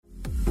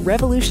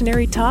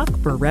Revolutionary talk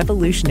for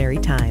revolutionary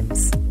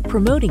times.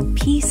 Promoting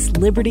peace,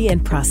 liberty,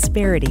 and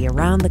prosperity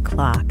around the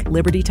clock.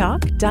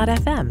 LibertyTalk.fm.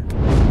 Down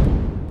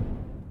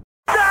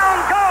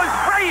goes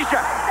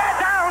Frazier!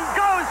 Down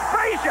goes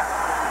Frazier!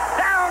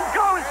 Down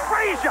goes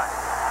Frazier!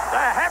 The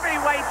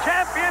heavyweight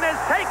champion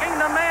is taking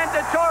the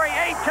mandatory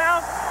 8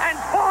 count, and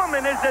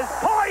Foreman is as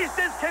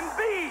poised as can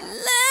be.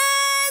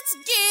 Let's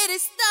get it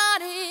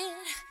started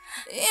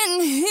in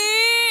here.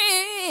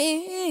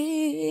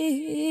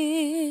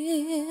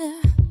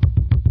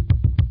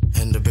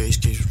 And the bass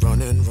keeps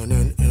running. 5 seconds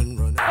left in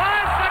the game.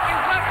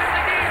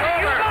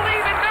 You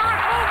believe it not?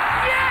 Oh,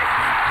 yes!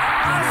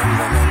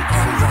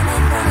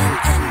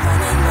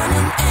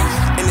 Running.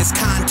 In this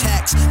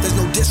context, there's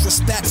no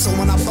disrespect, so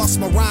when I bust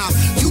my rhyme,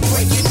 you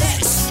break your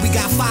necks. We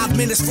got 5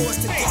 minutes for us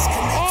to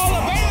disconnect. All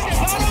the band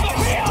is out on the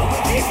field.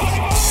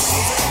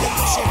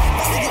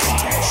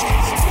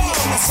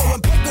 So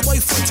and break away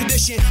from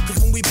tradition, cause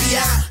when we be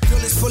out, girl,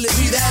 it's fully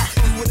be that.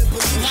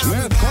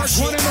 Smith parks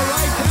one in the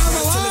right down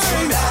the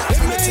line. It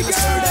may go. Go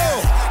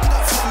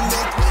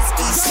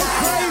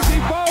crazy,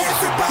 folks.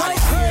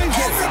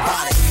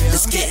 Everybody,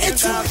 let's get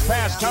into it.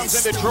 Pass comes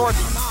into Jordan.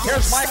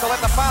 Here's Michael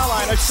at the foul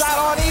line. A shot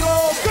on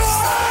Elo.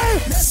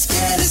 Good! Let's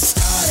get it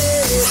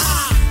started.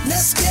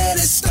 Let's get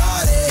it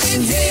started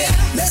in here.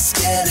 Let's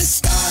get it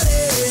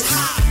started.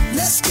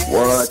 Let's get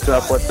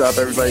What's up,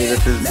 everybody?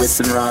 This is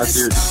Whitson Ross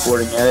here at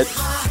Sporting Edge.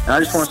 And I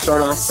just want to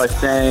start off by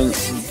saying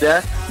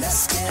death,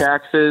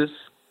 taxes,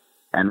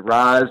 and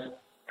Roz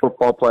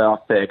football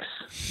playoff picks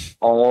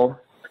all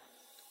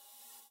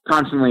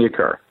constantly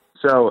occur.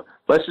 So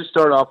let's just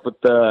start off with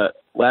the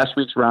last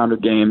week's round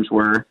of games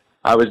where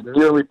I was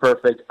nearly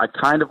perfect. I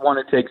kind of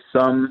want to take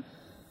some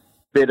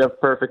bit of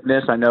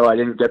perfectness. I know I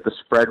didn't get the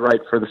spread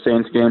right for the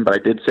Saints game, but I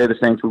did say the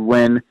Saints would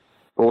win.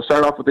 But we'll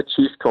start off with the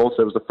Chiefs-Colts.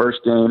 It was the first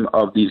game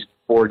of these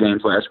 4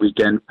 games last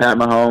weekend. Pat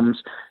Mahomes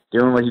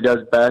doing what he does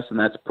best, and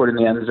that's putting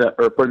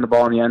the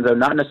ball in the end zone.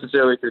 Not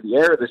necessarily through the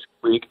air this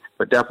week,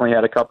 but definitely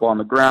had a couple on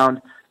the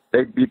ground.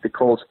 They beat the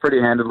Colts pretty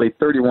handedly,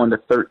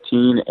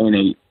 31-13 in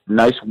a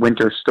nice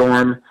winter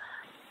storm.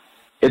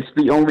 It's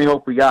the only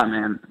hope we got,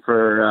 man,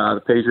 for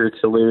the Patriots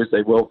to lose.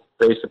 They will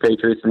face the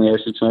Patriots in the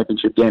AFC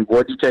Championship game.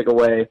 What do you take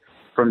away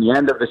from the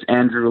end of this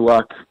Andrew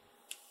Luck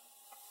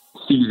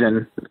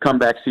season, the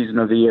comeback season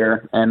of the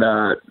year, and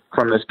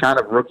from this kind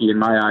of rookie, in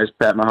my eyes,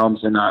 Pat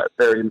Mahomes, in a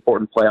very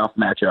important playoff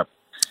matchup?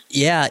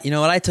 Yeah, you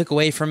know what I took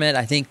away from it?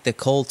 I think the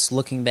Colts,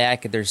 looking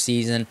back at their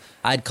season,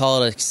 I'd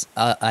call it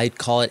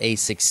a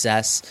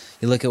success.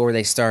 You look at where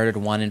they started,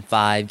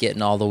 1-5,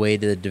 getting all the way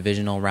to the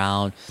divisional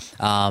round.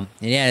 And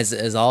yeah,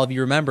 as all of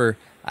you remember,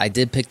 I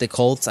did pick the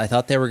Colts. I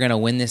thought they were going to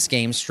win this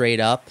game straight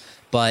up,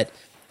 but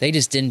they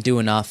just didn't do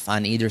enough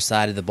on either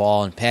side of the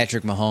ball, and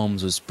Patrick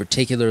Mahomes was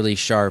particularly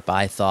sharp,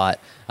 I thought.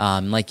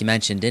 Like you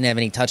mentioned, didn't have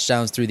any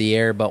touchdowns through the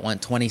air, but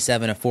went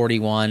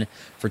 27-41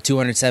 for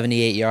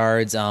 278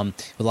 yards.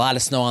 With a lot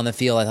of snow on the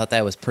field, I thought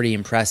that was pretty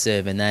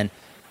impressive. And then,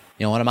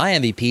 you know, one of my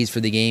MVPs for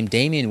the game,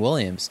 Damian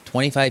Williams,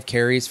 25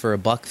 carries for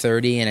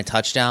 $130 and a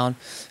touchdown.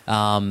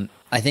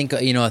 I think,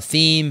 you know, a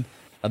theme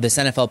of this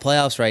NFL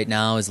playoffs right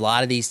now is a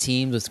lot of these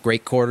teams with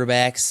great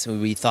quarterbacks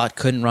who we thought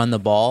couldn't run the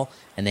ball,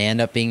 and they end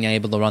up being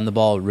able to run the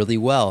ball really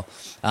well.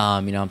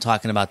 You know, I'm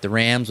talking about the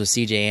Rams with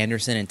C.J.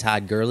 Anderson and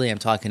Todd Gurley. I'm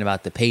talking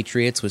about the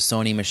Patriots with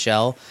Sony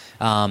Michel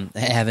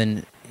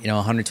having, you know,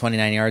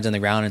 129 yards on the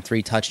ground and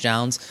 3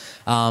 touchdowns.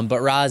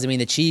 But Roz, I mean,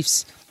 the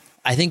Chiefs,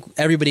 I think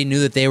everybody knew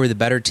that they were the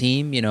better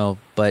team, you know,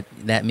 but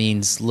that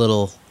means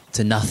little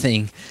to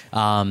nothing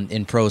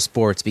in pro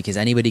sports because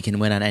anybody can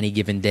win on any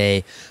given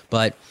day.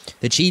 But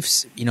the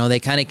Chiefs, you know, they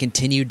kind of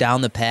continued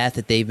down the path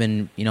that they've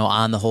been, you know,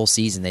 on the whole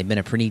season. They've been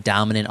a pretty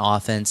dominant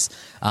offense,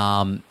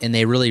 and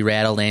they really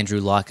rattled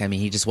Andrew Luck. I mean,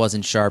 he just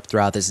wasn't sharp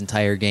throughout this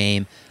entire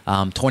game.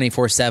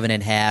 24-7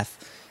 at half.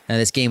 Now,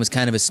 this game was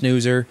kind of a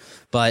snoozer,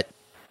 but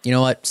you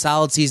know what?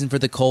 Solid season for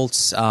the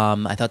Colts.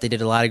 I thought they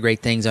did a lot of great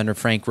things under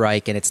Frank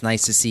Reich, and it's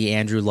nice to see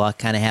Andrew Luck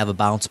kind of have a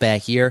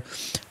bounce-back year.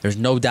 There's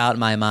no doubt in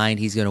my mind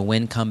he's going to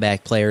win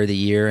Comeback Player of the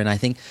Year, and I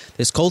think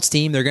this Colts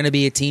team, they're going to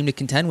be a team to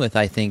contend with,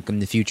 I think, in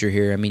the future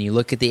here. I mean, you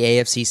look at the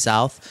AFC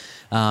South.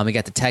 We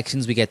got the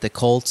Texans. We got the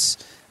Colts.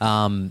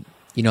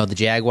 You know, the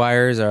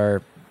Jaguars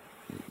are,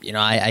 you know,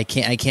 I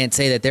can't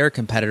say that they're a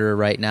competitor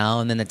right now.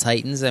 And then the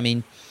Titans, I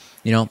mean,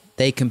 you know,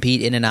 they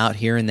compete in and out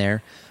here and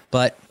there.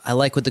 But I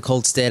like what the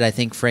Colts did. I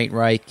think Frank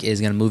Reich is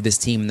going to move this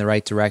team in the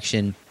right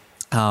direction.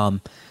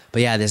 But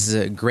yeah, this is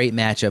a great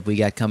matchup we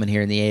got coming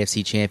here in the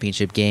AFC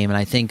Championship game. And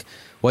I think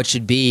what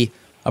should be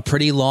a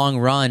pretty long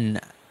run,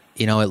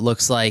 you know, it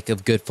looks like,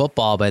 of good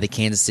football by the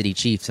Kansas City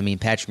Chiefs. I mean,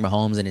 Patrick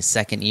Mahomes in his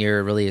second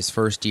year, really his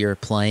first year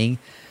playing,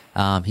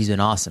 he's been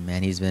awesome,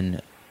 man. He's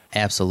been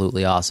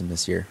absolutely awesome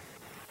this year.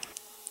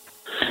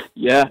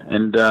 Yeah,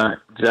 and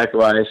exactly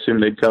why I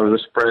assumed they'd cover the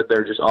spread.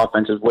 Their just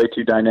offense is way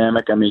too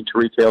dynamic. I mean,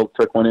 Tyreek Hill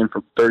took one in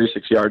from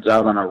 36 yards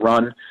out on a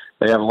run.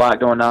 They have a lot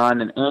going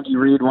on, and Andy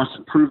Reid wants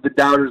to prove the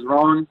doubters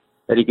wrong,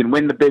 that he can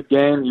win the big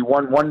game. He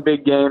won one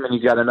big game, and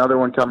he's got another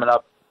one coming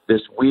up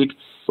this week.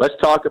 Let's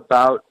talk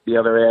about the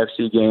other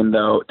AFC game,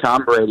 though.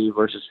 Tom Brady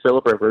versus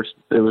Phillip Rivers.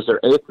 It was their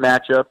 8th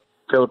matchup.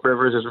 Phillip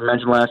Rivers, as we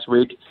mentioned last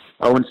week,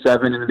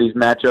 0-7 into these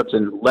matchups,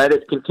 and let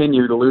it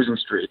continue the losing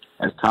streak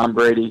as Tom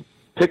Brady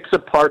picks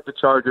apart the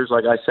Chargers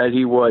like I said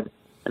he would,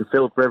 and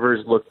Phillip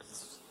Rivers looked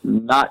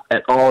not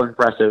at all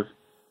impressive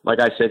like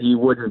I said he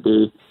wouldn't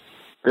be.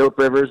 Phillip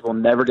Rivers will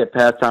never get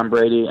past Tom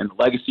Brady, and the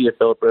legacy of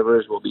Phillip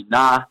Rivers will be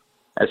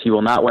as he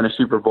will not win a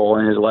Super Bowl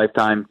in his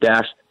lifetime,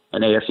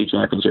 an AFC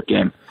championship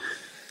game.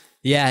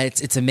 Yeah,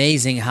 it's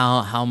amazing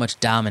how much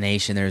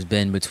domination there's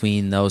been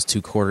between those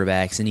two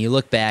quarterbacks. And you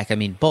look back, I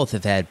mean, both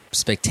have had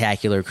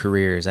spectacular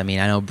careers. I mean,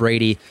 I know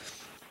Brady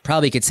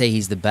probably could say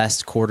he's the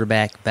best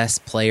quarterback,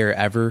 best player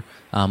ever,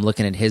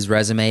 looking at his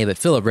resume. But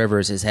Phillip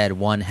Rivers has had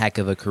one heck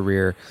of a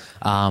career.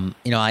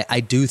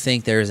 I do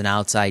think there's an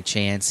outside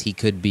chance he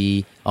could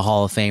be a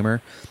Hall of Famer.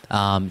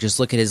 Just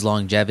look at his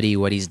longevity,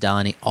 what he's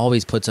done. He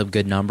always puts up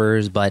good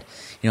numbers, but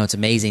it's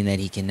amazing that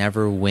he can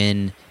never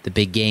win the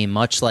big game,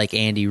 much like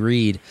Andy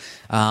Reid.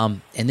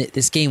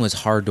 This game was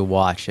hard to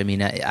watch. I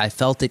mean, I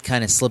felt it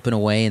kind of slipping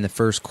away in the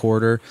first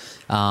quarter,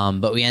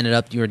 but we ended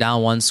up, you were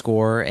down 1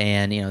 score,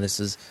 and this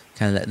is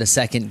kind of the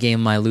second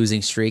game of my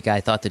losing streak.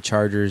 I thought the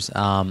Chargers,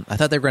 I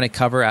thought they were going to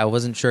cover. I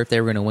wasn't sure if they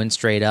were going to win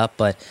straight up,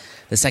 but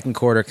the second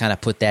quarter kind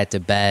of put that to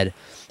bed.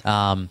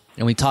 And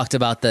we talked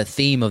about the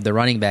theme of the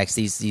running backs,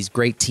 these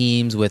great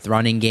teams with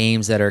running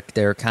games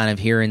they're kind of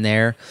here and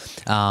there.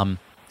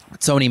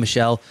 Sony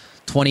Michel,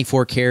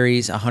 24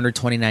 carries,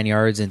 129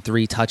 yards, and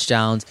 3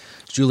 touchdowns.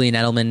 Julian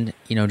Edelman,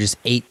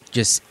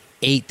 just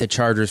ate the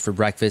Chargers for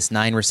breakfast,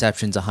 9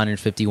 receptions,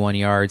 151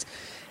 yards.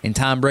 And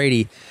Tom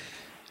Brady,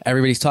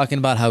 everybody's talking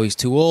about how he's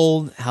too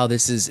old, how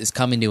this is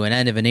coming to an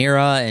end of an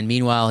era, and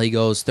meanwhile he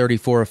goes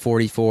 34 of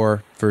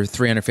 44 for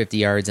 350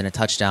 yards and a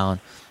touchdown.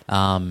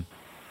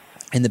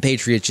 And the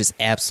Patriots just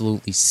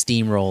absolutely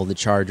steamrolled the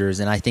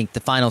Chargers, and I think the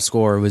final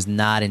score was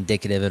not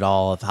indicative at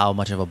all of how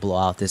much of a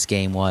blowout this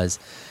game was.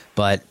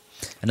 But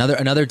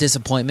another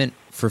disappointment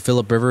for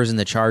Phillip Rivers and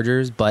the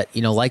Chargers, but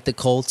like the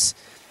Colts,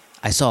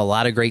 I saw a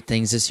lot of great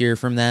things this year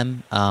from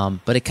them,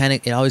 but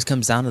it always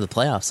comes down to the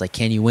playoffs. Like,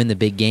 can you win the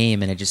big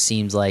game? And it just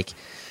seems like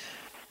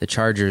the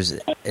Chargers,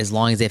 as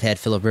long as they've had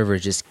Phillip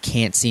Rivers, just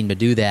can't seem to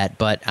do that.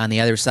 But on the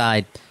other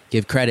side,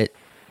 give credit,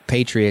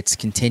 Patriots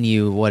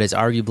continue what is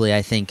arguably,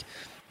 I think,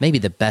 maybe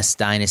the best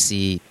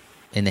dynasty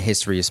in the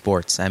history of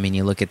sports. I mean,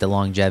 you look at the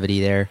longevity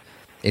there.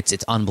 It's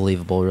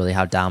unbelievable, really,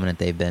 how dominant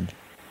they've been.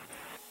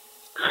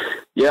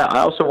 Yeah, I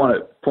also want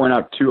to point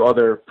out 2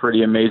 other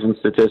pretty amazing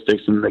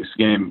statistics in this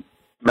game.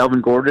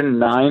 Melvin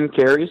Gordon,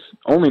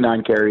 only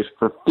 9 carries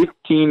for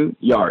 15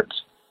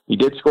 yards. He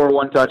did score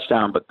 1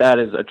 touchdown, but that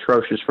is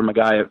atrocious from a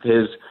guy of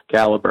his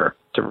caliber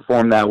to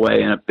perform that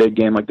way in a big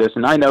game like this.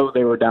 And I know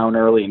they were down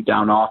early and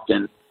down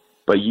often,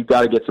 but you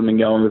got to get something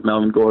going with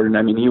Melvin Gordon.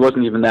 I mean, he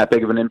wasn't even that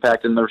big of an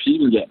impact in the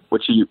receiving game,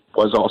 which he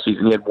was all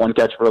season. He had 1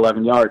 catch for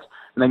 11 yards.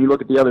 And then you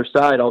look at the other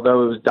side,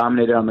 although it was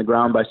dominated on the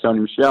ground by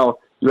Sony Michel,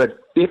 you had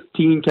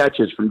 15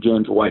 catches from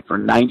James White for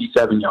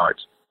 97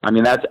 yards. I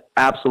mean, that's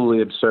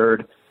absolutely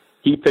absurd.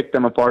 He picked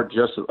them apart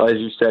just as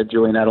you said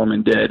Julian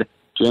Edelman did.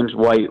 James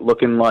White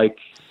looking like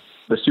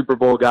the Super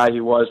Bowl guy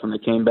he was when they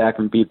came back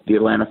and beat the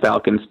Atlanta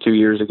Falcons 2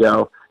 years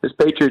ago. This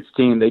Patriots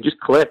team, they just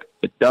click.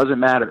 It doesn't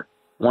matter.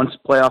 Once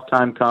playoff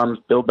time comes,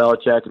 Bill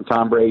Belichick and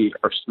Tom Brady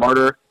are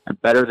smarter and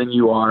better than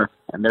you are,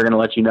 and they're going to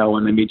let you know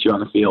when they meet you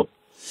on the field.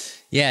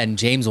 Yeah, and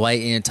James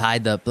White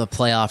tied the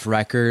playoff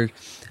record.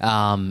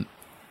 And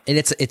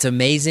it's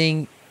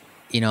amazing,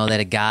 that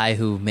a guy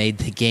who made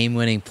the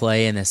game-winning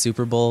play in the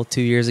Super Bowl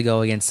 2 years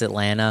ago against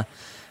Atlanta,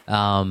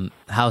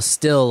 how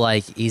still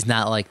he's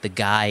not the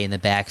guy in the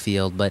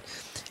backfield, but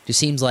it just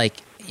seems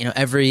like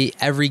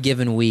every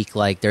given week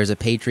there's a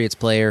Patriots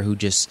player who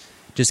just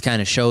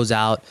kind of shows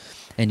out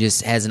and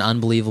just has an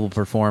unbelievable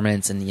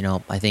performance.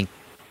 And I think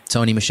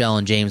Sony Michel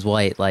and James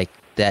White,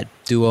 that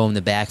duo in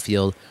the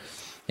backfield,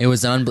 it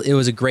was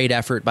a great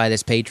effort by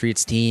this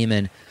Patriots team.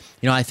 And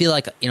I feel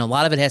like a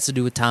lot of it has to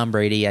do with Tom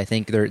Brady. I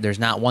think there's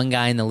not one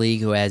guy in the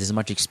league who has as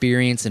much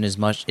experience and as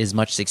much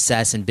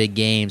success in big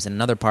games. And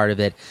another part of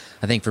it,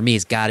 I think for me,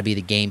 has got to be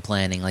the game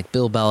planning.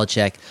 Bill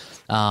Belichick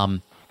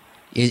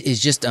is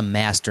just a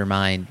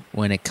mastermind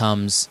when it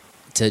comes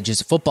to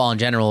just football in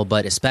general,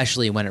 but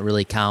especially when it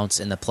really counts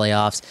in the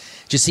playoffs.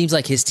 It just seems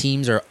like his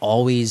teams are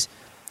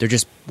they're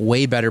just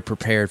way better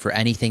prepared for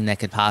anything that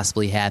could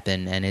possibly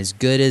happen. And as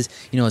good as,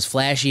 as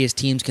flashy as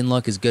teams can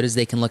look, as good as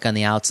they can look on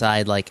the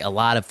outside, a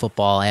lot of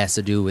football has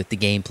to do with the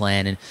game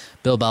plan. And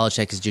Bill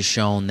Belichick has just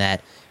shown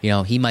that,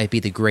 he might be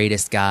the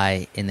greatest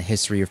guy in the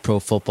history of pro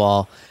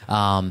football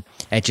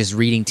at just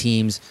reading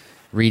teams,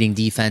 reading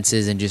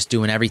defenses, and just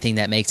doing everything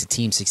that makes a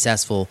team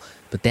successful.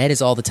 But that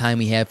is all the time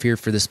we have here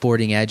for the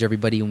Sporting Edge,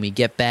 everybody. When we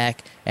get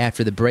back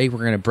after the break, we're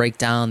going to break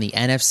down the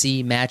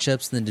NFC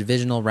matchups in the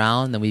divisional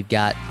round. Then we've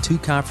got 2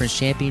 conference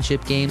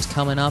championship games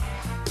coming up.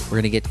 We're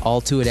going to get all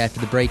to it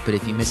after the break, but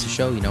if you miss a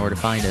show, you know where to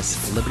find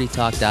us.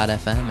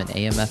 LibertyTalk.fm and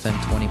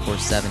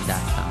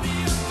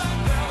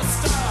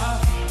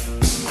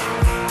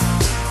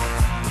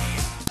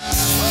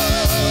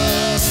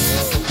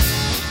AMFM247.com.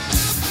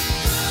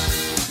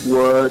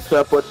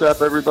 What's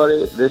up,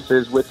 everybody? This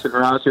is Whitson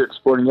Rouse here at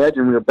Sporting Edge,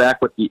 and we are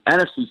back with the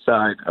NFC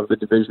side of the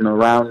divisional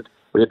round.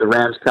 We had the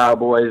Rams,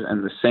 Cowboys,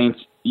 and the Saints,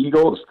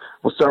 Eagles.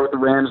 We'll start with the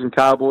Rams and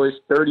Cowboys,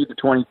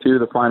 30-22.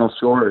 The final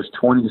score is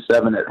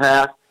 20-7 at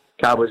half.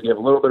 Cowboys gave a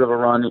little bit of a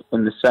run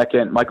in the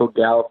second. Michael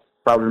Gallup,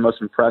 probably the most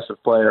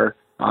impressive player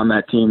on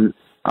that team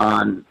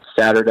on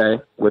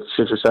Saturday, with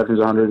 6 receptions,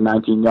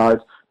 119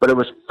 yards. But it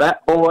was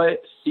fat boy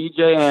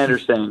C.J.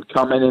 Anderson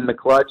coming in the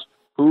clutch.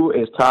 Who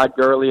is Todd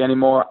Gurley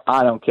anymore?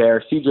 I don't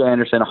care. C.J.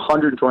 Anderson,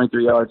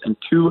 123 yards and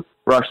 2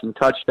 rushing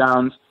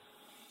touchdowns.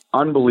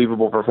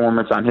 Unbelievable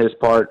performance on his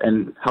part,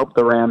 and helped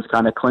the Rams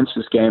kind of clinch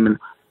this game and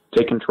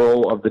take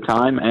control of the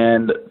time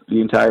and the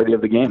entirety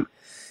of the game.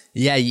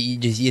 Yeah,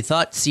 you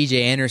thought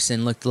C.J.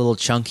 Anderson looked a little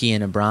chunky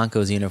in a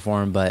Broncos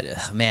uniform,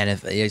 but man,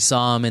 if you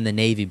saw him in the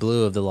navy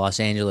blue of the Los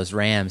Angeles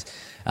Rams,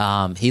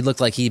 he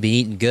looked like he'd been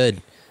eating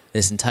good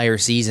this entire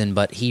season,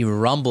 but he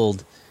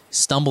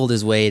stumbled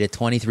his way to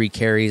 23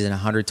 carries and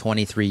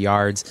 123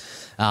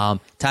 yards.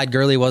 Todd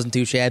Gurley wasn't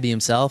too shabby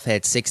himself,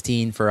 had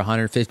 16 for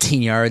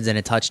 115 yards and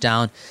a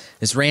touchdown.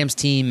 This Rams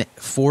team,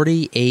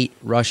 48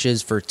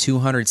 rushes for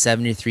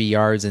 273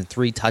 yards and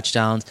 3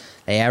 touchdowns.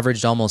 They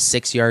averaged almost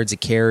 6 yards a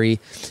carry.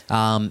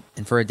 And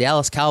for a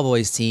Dallas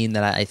Cowboys team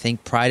that I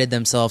think prided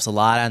themselves a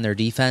lot on their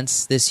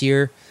defense this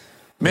year,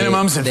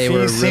 minimums and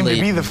fees seem to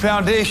be the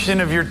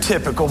foundation of your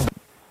typical...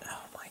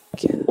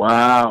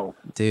 Wow.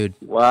 Dude.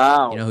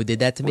 Wow. You know who did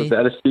that to me? Was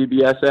that a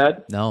CBS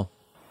ad? No.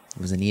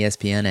 It was an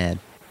ESPN ad.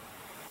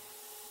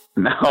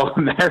 No,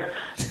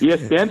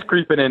 ESPN's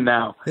creeping in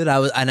now. Dude,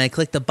 I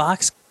clicked the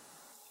box.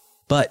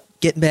 But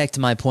getting back to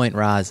my point,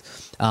 Roz,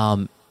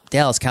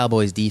 Dallas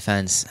Cowboys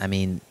defense, I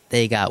mean,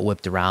 they got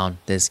whipped around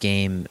this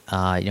game.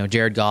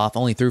 Jared Goff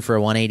only threw for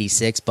a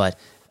 186, but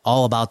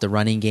all about the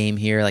running game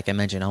here. Like I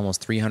mentioned,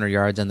 almost 300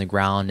 yards on the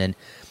ground. And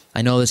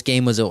I know this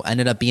game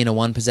ended up being a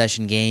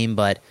one-possession game,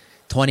 but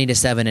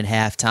 20-7 at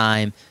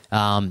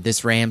halftime.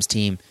 This Rams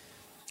team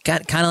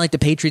got kind of like the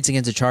Patriots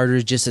against the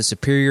Chargers, just a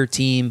superior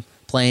team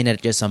playing at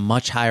just a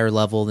much higher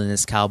level than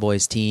this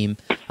Cowboys team.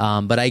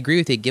 But I agree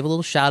with you. Give a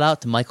little shout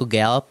out to Michael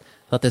Gallup.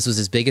 Thought this was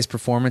his biggest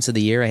performance of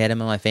the year. I had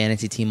him on my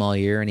fantasy team all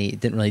year, and he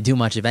didn't really do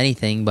much of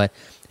anything, but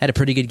had a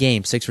pretty good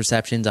game. 6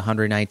 receptions,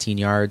 119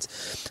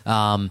 yards.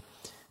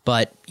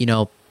 But,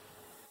 the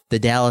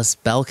Dallas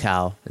bell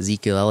cow,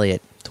 Ezekiel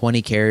Elliott,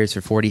 20 carries for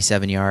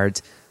 47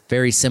 yards.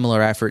 Very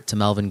similar effort to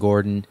Melvin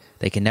Gordon.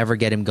 They can never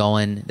get him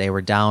going. They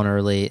were down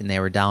early, and they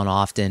were down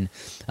often.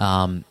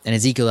 And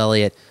Ezekiel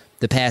Elliott,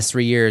 the past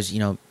 3 years,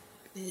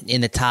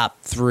 in the top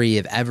 3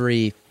 of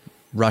every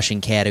rushing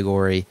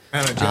category.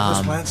 Anna, do you have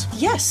those plans?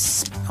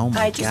 Yes. Oh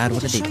my God!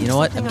 What did they? You know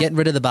what? I'm getting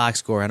rid of the box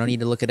score. I don't need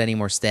to look at any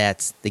more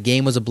stats. The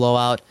game was a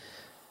blowout,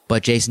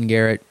 but Jason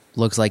Garrett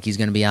looks like he's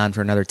going to be on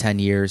for another 10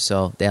 years.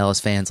 So Dallas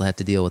fans will have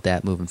to deal with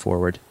that moving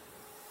forward.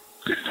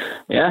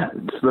 Yeah,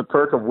 it's the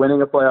perk of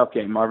winning a playoff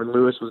game. Marvin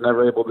Lewis was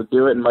never able to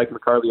do it, and Mike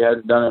McCarthy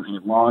hasn't done it in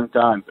a long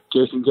time. But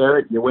Jason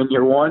Garrett, you win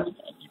year one,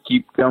 and you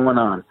keep going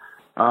on.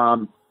 I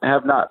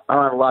don't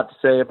have a lot to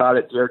say about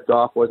it. Jared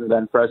Goff wasn't that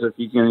impressive.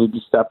 He's going to need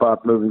to step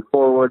up moving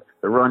forward.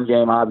 The run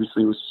game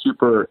obviously was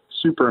super,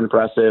 super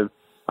impressive.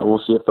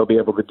 We'll see if they'll be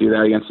able to do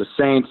that against the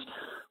Saints,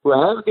 who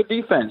have a good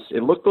defense.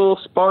 It looked a little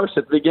sparse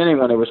at the beginning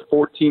when it was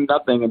 14-0,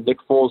 and Nick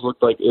Foles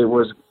looked like he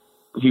was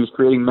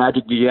creating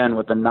magic again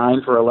with a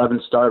 9 for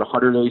 11 start,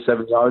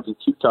 187 yards and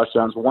 2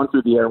 touchdowns, 1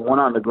 through the air, 1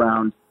 on the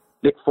ground.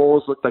 Nick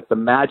Foles looked like the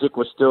magic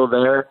was still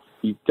there.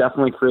 He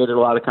definitely created a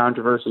lot of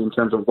controversy in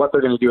terms of what they're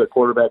going to do at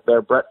quarterback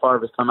there. Brett Favre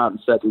has come out and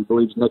said he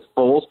believes Nick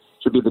Foles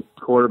should be the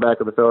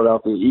quarterback of the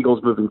Philadelphia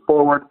Eagles moving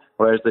forward,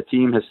 whereas the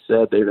team has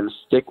said they're going to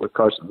stick with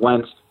Carson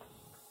Wentz.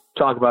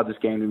 Talk about this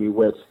game to me,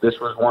 Wits. This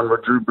was one where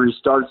Drew Brees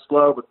started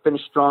slow but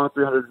finished strong,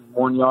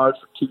 301 yards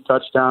for 2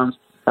 touchdowns,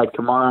 had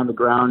Kamara on the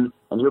ground,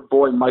 and your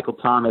boy Michael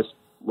Thomas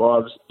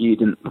loves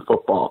eating the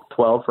football.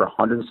 12 for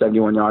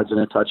 171 yards and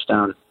a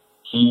touchdown.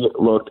 He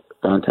looked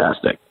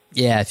fantastic.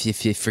 Yeah,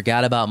 if you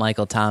forgot about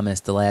Michael Thomas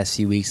the last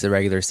few weeks of the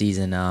regular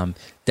season,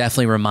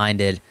 definitely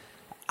reminded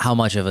how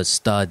much of a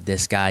stud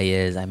this guy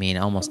is. I mean,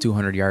 almost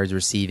 200 yards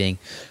receiving.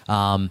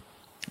 Man,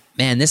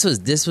 this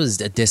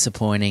was a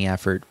disappointing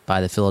effort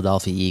by the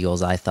Philadelphia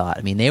Eagles, I thought.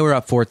 I mean, they were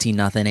up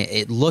 14-0.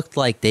 It looked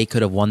like they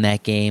could have won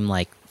that game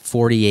like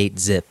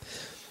 48-zip.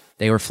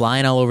 They were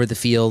flying all over the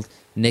field.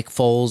 Nick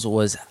Foles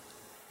was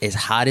as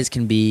hot as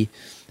can be.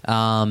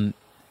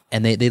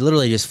 And they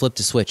literally just flipped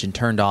a switch and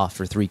turned off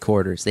for 3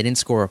 quarters. They didn't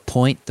score a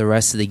point the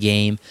rest of the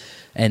game.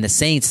 And the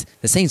Saints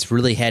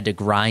really had to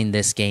grind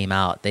this game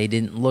out. They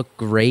didn't look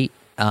great,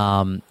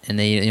 and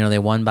they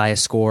won by a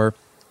score.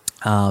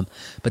 But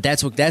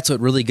that's what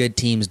really good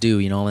teams do.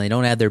 When they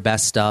don't have their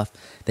best stuff,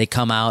 they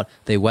come out,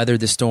 they weather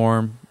the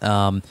storm.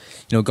 Going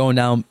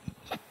down,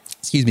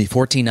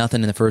 14-0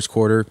 in the first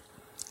quarter.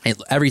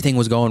 Everything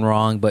was going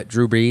wrong, but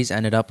Drew Brees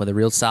ended up with a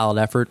real solid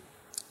effort,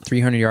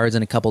 300 yards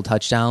and a couple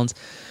touchdowns.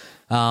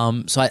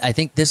 So I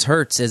think this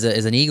hurts as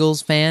an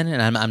Eagles fan,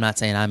 and I'm not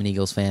saying I'm an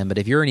Eagles fan, but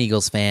if you're an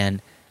Eagles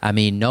fan, I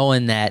mean,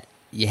 knowing that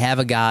you have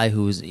a guy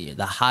who's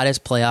the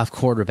hottest playoff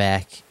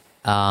quarterback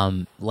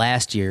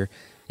last year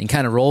and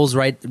kind of rolls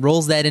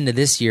that into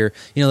this year.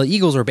 You know, the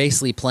Eagles were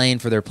basically playing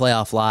for their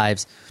playoff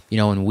lives, you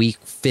know, in week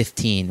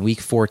 15,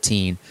 week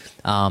 14.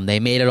 They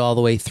made it all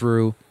the way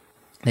through.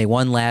 They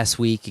won last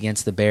week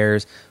against the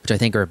Bears, which I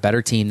think are a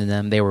better team than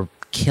them. They were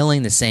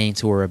killing the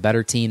Saints, who were a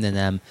better team than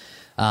them.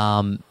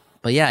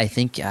 But yeah, I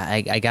think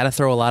I got to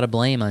throw a lot of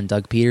blame on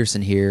Doug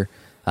Peterson here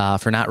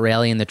for not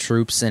rallying the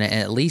troops and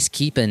at least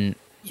keeping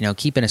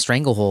a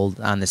stranglehold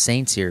on the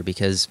Saints here,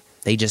 because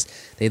they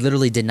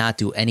literally did not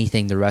do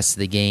anything the rest of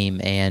the game.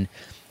 And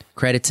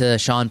credit to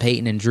Sean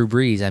Payton and Drew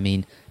Brees. I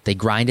mean, they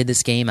grinded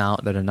this game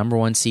out. They're the number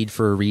 1 seed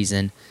for a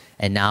reason,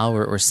 and now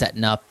we're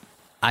setting up,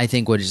 I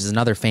think, what is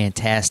another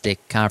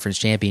fantastic conference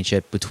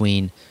championship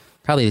between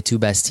probably the 2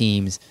 best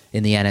teams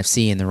in the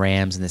NFC, and the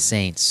Rams and the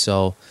Saints.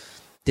 So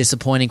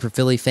disappointing for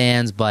Philly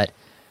fans, but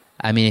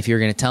I mean, if you're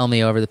going to tell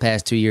me over the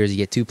past 2 years you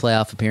get 2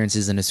 playoff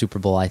appearances and a Super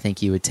Bowl, I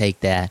think you would take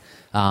that.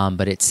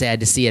 But it's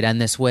sad to see it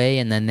end this way,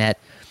 and then that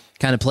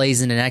kind of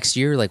plays into next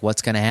year, like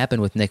what's going to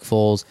happen with Nick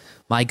Foles.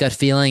 My gut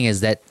feeling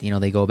is that, you know,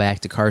 they go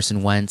back to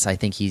Carson Wentz. I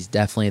think he's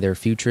definitely their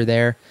future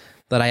there.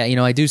 But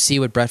I do see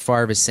what Brett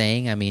Favre is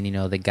saying. I mean, you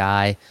know, the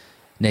guy,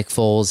 Nick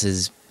Foles,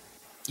 has,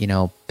 you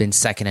know, been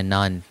second to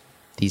none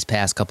these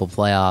past couple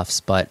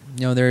playoffs. But,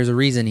 you know, there's a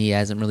reason he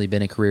hasn't really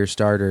been a career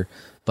starter.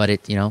 But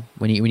it, you know,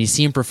 when you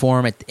see him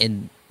perform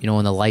when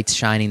the light's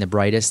shining the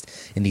brightest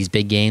in these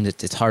big games,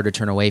 it's hard to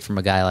turn away from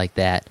a guy like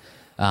that.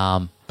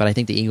 But I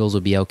think the Eagles will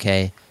be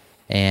okay.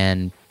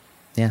 And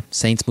yeah,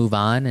 Saints move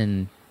on,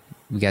 and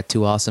we got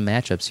 2 awesome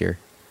matchups here.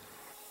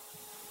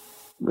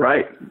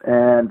 Right.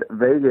 And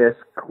Vegas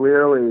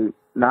clearly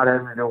not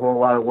having to do a whole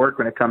lot of work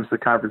when it comes to the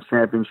conference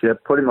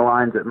championship, putting the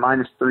lines at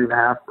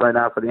 -3.5 right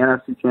now for the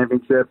NFC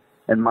championship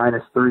and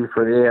 -3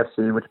 for the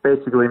AFC, which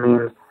basically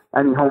means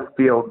any home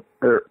field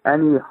or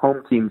any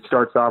home team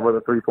starts off with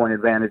a 3-point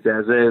advantage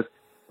as is.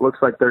 Looks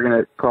like they're going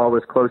to call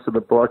this close to the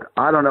book.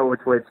 I don't know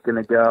which way it's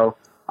going to go.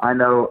 I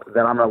know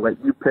that I'm going to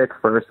let you pick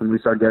first when we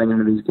start getting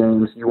into these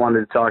games. You wanted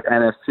to talk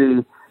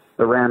NFC,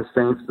 the Rams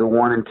Saints, the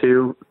 1 and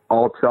 2,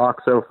 all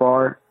chalk so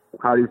far.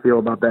 How do you feel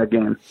about that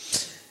game?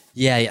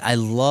 Yeah, I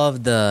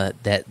love the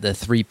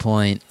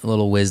 3-point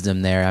little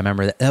wisdom there. I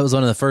remember that was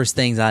one of the first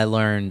things I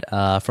learned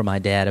from my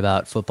dad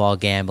about football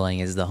gambling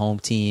is the home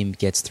team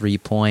gets 3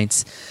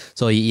 points.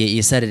 So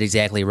you said it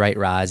exactly right,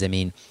 Roz. I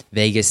mean,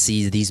 Vegas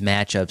sees these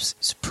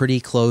matchups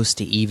pretty close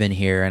to even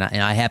here, and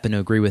I happen to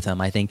agree with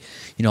them. I think,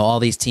 you know, all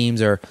these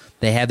teams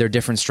they have their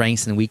different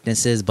strengths and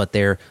weaknesses, but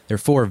they're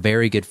 4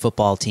 very good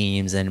football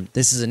teams, and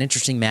this is an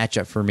interesting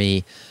matchup for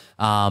me.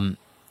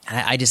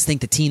 I just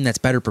think the team that's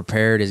better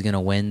prepared is going to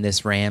win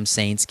this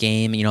Rams-Saints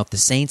game. You know, if the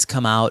Saints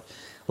come out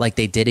like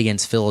they did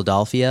against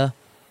Philadelphia,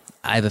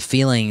 I have a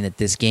feeling that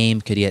this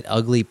game could get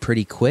ugly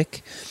pretty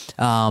quick.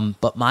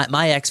 But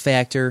my X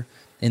factor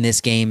in this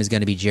game is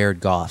going to be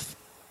Jared Goff.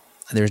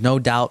 There's no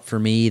doubt for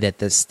me that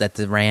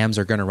the Rams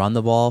are going to run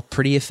the ball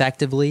pretty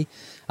effectively.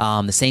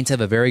 The Saints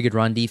have a very good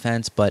run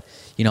defense, but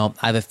you know,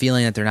 I have a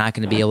feeling that they're not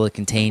going to be able to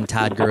contain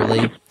Todd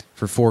Gurley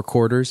for 4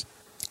 quarters.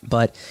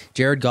 But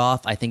Jared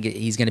Goff, I think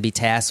he's going to be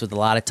tasked with a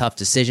lot of tough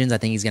decisions. I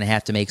think he's going to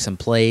have to make some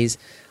plays.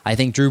 I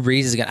think Drew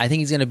Brees is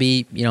going to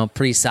be, you know,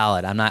 pretty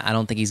solid. I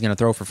don't think he's going to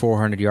throw for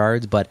 400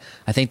 yards, but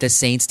I think the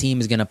Saints team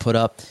is going to put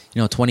up,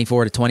 you know,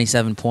 24 to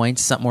 27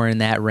 points, somewhere in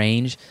that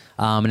range.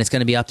 And it's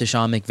going to be up to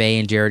Sean McVay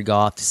and Jared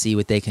Goff to see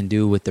what they can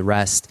do with the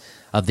rest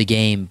of the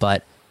game.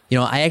 But, you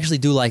know, I actually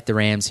do like the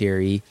Rams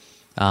here.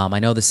 I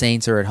know the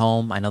Saints are at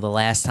home. I know the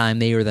last time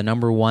they were the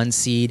number 1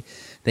 seed,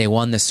 they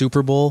won the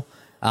Super Bowl.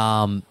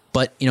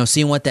 But, you know,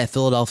 seeing what that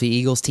Philadelphia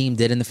Eagles team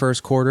did in the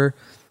first quarter,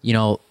 you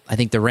know, I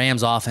think the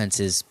Rams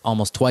offense is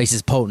almost twice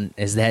as potent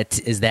as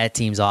that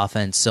team's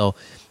offense. So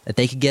if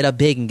they could get up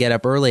big and get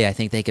up early, I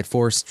think they could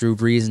force Drew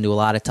Brees into a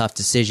lot of tough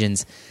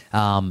decisions.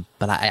 But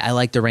I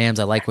like the Rams.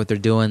 I like what they're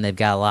doing. They've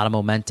got a lot of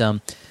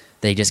momentum.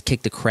 They just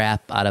kicked the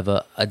crap out of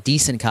a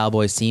decent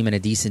Cowboys team and a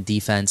decent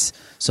defense.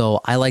 So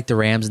I like the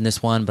Rams in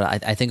this one,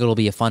 but I think it'll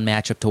be a fun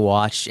matchup to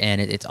watch.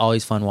 And it's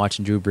always fun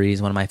watching Drew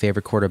Brees, one of my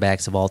favorite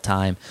quarterbacks of all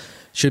time.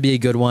 Should be a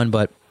good one,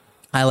 but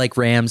I like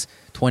Rams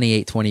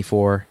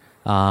 28-24,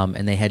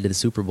 and they head to the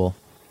Super Bowl.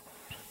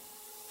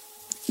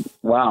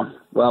 Wow.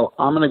 Well,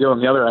 I'm going to go on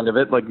the other end of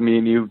it. Like me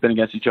and you have been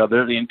against each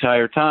other the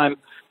entire time.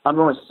 I'm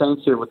going with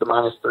Saints here with the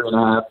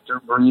 -3.5. Drew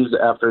Brees,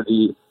 after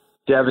the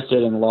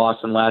devastating loss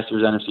in last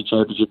year's NFC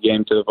Championship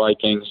game to the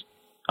Vikings.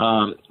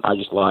 I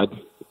just lied.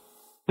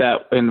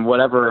 That in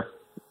whatever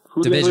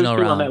divisional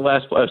round on that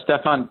last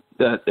Stefan.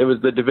 It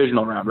was the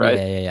divisional round, right?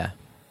 Yeah.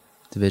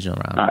 Divisional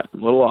round. All right, a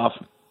little off.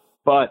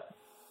 But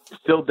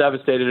still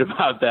devastated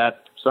about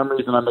that. For some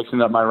reason, I'm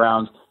mixing up my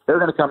rounds. They're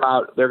going to come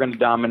out. They're going to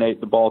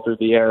dominate the ball through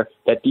the air.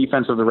 That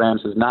defense of the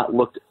Rams has not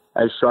looked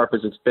as sharp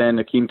as it's been.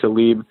 Akeem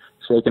Talib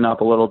shaken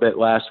up a little bit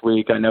last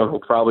week. I know he'll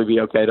probably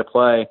be okay to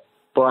play.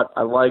 But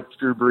I like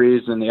Drew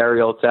Brees and the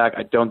aerial attack.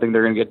 I don't think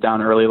they're going to get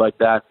down early like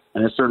that.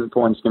 And at a certain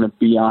point, it's going to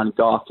be on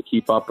Goff to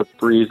keep up with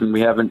Brees. And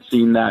we haven't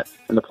seen that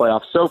in the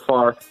playoffs so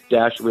far.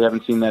 We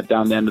haven't seen that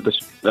down the end of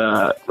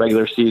the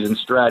regular season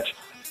stretch.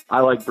 I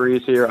like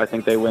Breeze here. I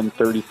think they win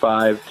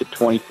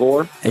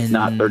 35-24, if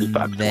not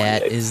 35-28.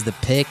 That is the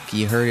pick.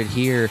 You heard it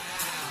here.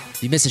 If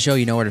you missed the show,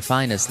 you know where to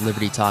find us,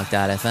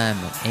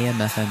 libertytalk.fm and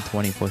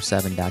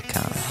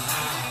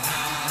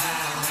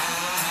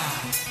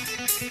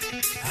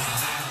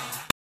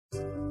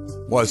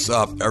amfm247.com. What's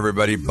up,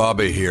 everybody?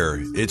 Bubba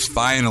here. It's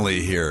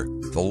finally here.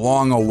 The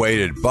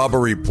long-awaited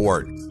Bubba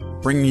Report,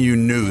 bringing you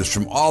news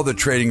from all the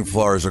trading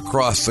floors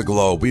across the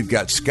globe. We've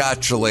got Scott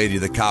Chilady,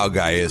 the cow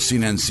guy, at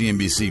CNN,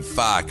 CNBC,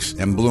 Fox,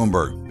 and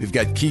Bloomberg. We've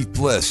got Keith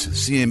Bliss,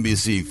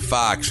 CNBC,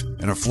 Fox,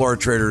 and a floor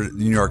trader at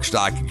the New York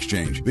Stock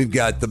Exchange. We've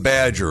got the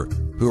Badger,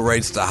 who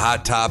rates the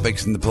hot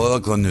topics in the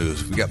political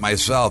news. We've got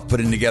myself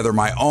putting together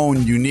my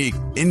own unique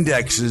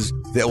indexes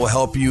that will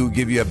help you,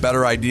 give you a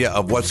better idea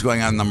of what's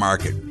going on in the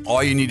market.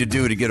 All you need to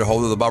do to get a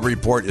hold of the Bubba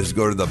Report is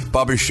go to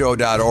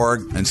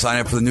thebubbashow.org and sign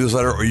up for the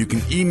newsletter, or you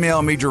can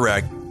email me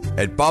direct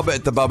at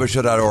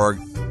bubba@thebubbashow.org.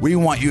 We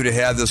want you to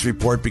have this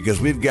report because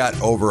we've got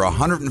over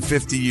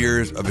 150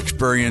 years of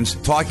experience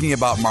talking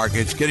about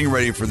markets, getting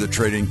ready for the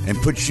trading, and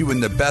puts you in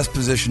the best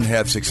position to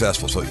have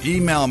successful. So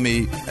email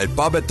me at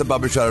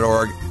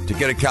bubba@thebubbashow.org to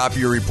get a copy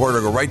of your report,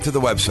 or go right to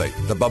the website,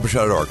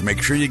 thebubbashow.org.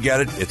 Make sure you get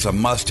it. It's a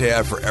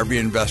must-have for every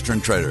investor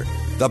and trader.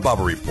 The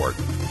Bubba Report.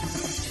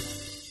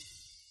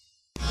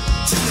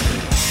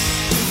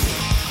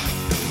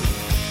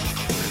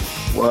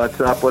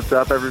 What's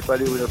up,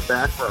 everybody? We are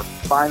back for our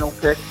final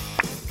pick,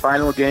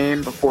 final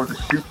game before the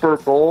Super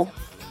Bowl.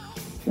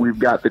 We've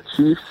got the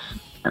Chiefs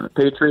and the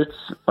Patriots.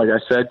 Like I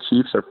said,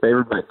 Chiefs are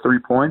favored by 3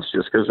 points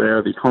just because they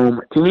are the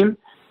home team.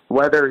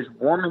 Weather is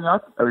warming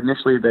up.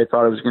 Initially, they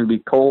thought it was going to be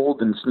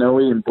cold and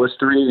snowy and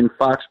blistery in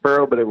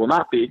Foxborough, but it will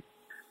not be.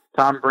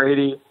 Tom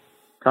Brady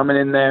coming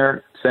in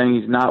there saying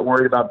he's not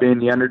worried about being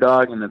the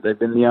underdog and that they've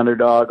been the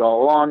underdog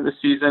all along this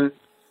season,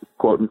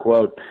 quote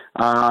unquote.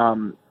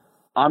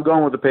 I'm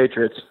going with the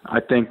Patriots.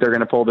 I think they're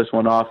going to pull this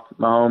one off.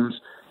 Mahomes,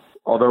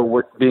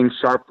 although being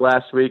sharp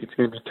last week, it's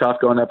going to be tough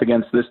going up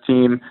against this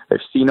team. They've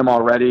seen him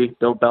already.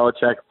 Bill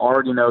Belichick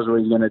already knows what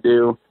he's going to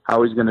do,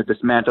 how he's going to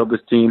dismantle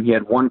this team. He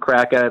had one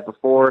crack at it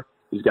before.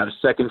 He's got a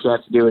second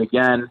chance to do it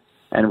again.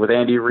 And with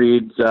Andy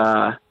Reid's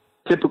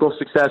typical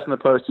success in the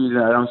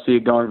postseason, I don't see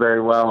it going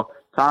very well.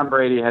 Tom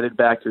Brady headed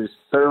back to his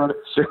third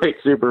straight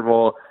Super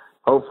Bowl.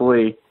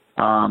 Hopefully,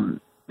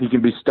 he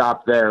can be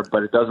stopped there,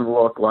 but it doesn't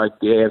look like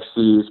the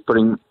AFC is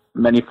putting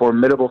many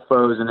formidable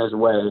foes in his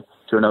way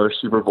to another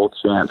Super Bowl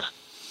chance.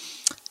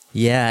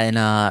 Yeah,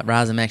 and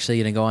Roz, I'm actually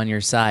going to go on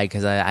your side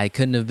because I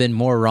couldn't have been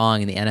more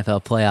wrong in the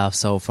NFL playoffs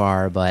so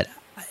far, but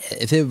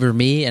if it were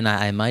me, and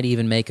I might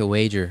even make a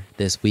wager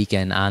this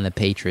weekend on the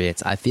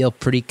Patriots, I feel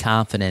pretty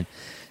confident,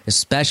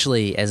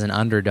 especially as an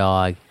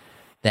underdog,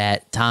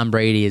 that Tom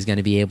Brady is going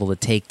to be able to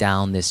take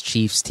down this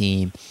Chiefs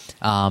team.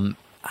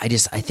 I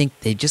think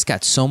they just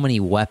got so many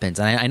weapons.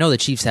 And I know the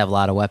Chiefs have a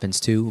lot of weapons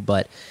too,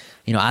 but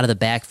out of the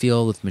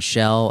backfield with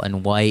Michelle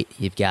and White,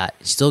 you've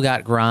still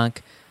got Gronk,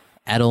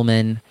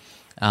 Edelman,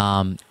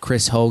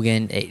 Chris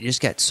Hogan. You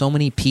just got so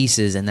many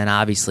pieces, and then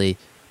obviously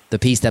the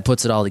piece that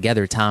puts it all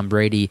together, Tom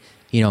Brady.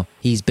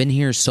 He's been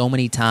here so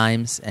many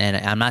times, and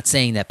I'm not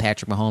saying that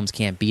Patrick Mahomes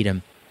can't beat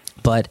him,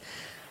 but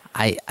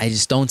I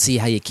just don't see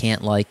how you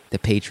can't like the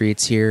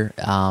Patriots here.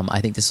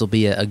 I think this will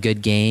be a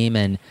good game,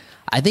 and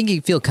I think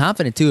you feel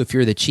confident too if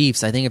you're the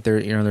Chiefs. I think if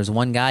there's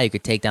one guy who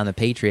could take down the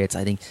Patriots,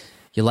 I think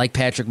you like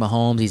Patrick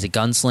Mahomes. He's a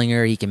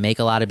gunslinger. He can make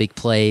a lot of big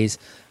plays.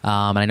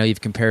 And I know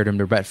you've compared him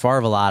to Brett Favre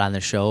a lot on the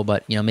show,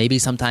 but maybe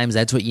sometimes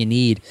that's what you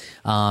need.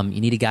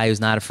 You need a guy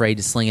who's not afraid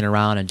to sling it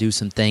around and do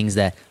some things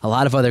that a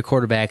lot of other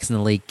quarterbacks in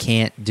the league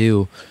can't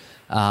do.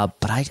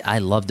 But I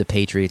love the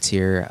Patriots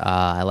here.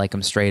 I like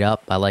them straight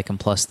up. I like them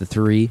plus the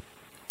 3.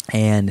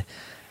 And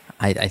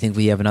I think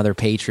we have another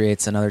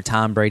Patriots, another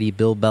Tom Brady,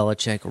 Bill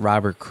Belichick,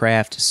 Robert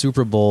Kraft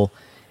Super Bowl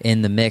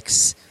in the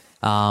mix.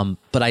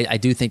 But I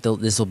do think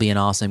this will be an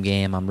awesome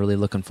game. I'm really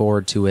looking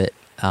forward to it.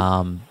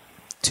 In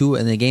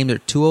the game, they're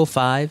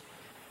 2:05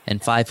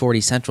 and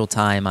 5:40 Central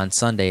Time on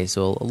Sunday,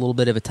 so a little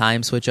bit of a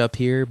time switch up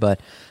here. But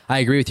I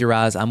agree with you,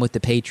 Roz. I'm with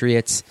the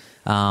Patriots.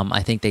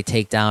 I think they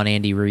take down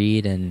Andy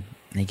Reid and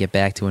they get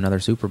back to another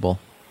Super Bowl.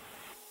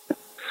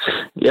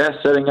 Yeah,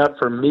 setting up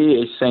for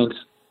me a Saints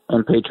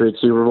and Patriots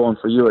Super Bowl, and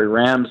for you a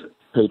Rams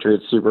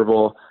Patriots Super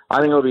Bowl. I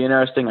think it'll be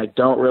interesting. I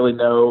don't really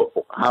know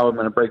how I'm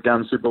going to break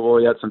down the Super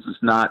Bowl yet since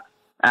it's not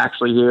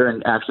actually here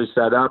and actually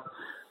set up.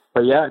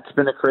 But yeah, it's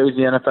been a crazy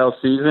NFL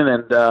season.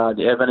 And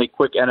do you have any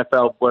quick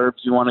NFL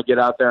blurbs you want to get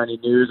out there? Any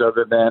news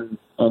other than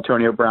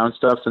Antonio Brown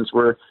stuff? I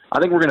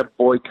think we're going to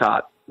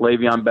boycott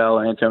Le'Veon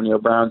Bell, Antonio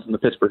Brown, and the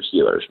Pittsburgh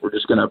Steelers. We're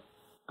just going to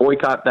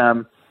boycott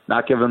them,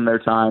 not give them their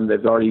time.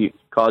 They've already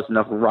caused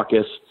enough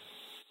ruckus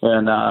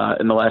in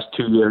the last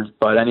 2 years.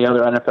 But any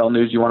other NFL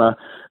news you want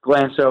to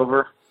glance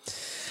over?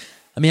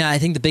 I mean, I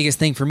think the biggest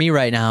thing for me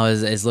right now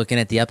is looking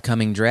at the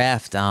upcoming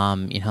draft.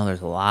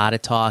 There's a lot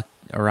of talk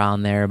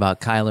around there about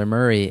Kyler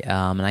Murray,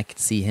 and I could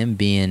see him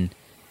being,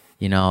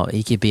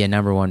 he could be a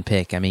number 1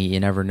 pick. I mean,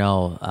 you never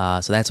know.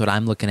 So that's what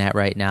I'm looking at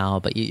right now.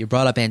 But you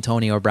brought up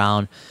Antonio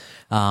Brown.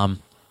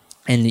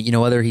 And,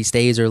 whether he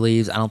stays or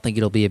leaves, I don't think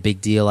it'll be a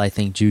big deal. I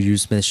think Juju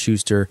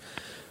Smith-Schuster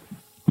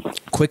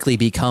quickly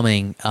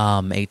becoming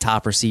a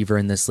top receiver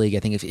in this league. I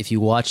think if you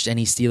watched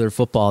any Steeler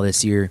football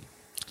this year,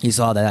 you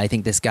saw that I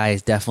think this guy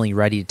is definitely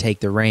ready to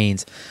take the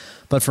reins.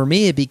 But for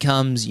me, it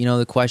becomes,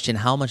 the question,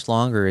 how much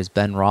longer is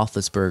Ben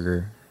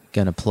Roethlisberger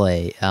going to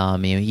play?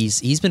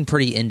 He's been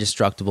pretty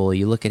indestructible.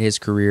 You look at his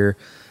career,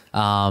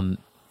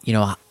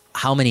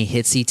 how many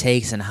hits he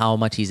takes and how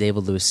much he's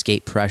able to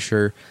escape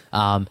pressure.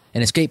 And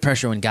escape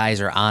pressure when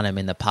guys are on him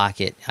in the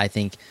pocket. I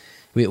think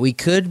we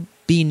could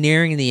be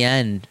nearing the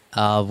end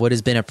of what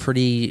has been a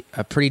pretty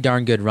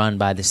darn good run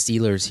by the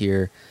Steelers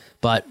here.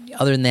 But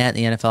other than that,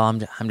 in the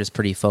NFL, I'm just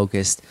pretty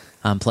focused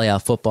on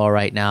playoff football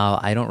right now.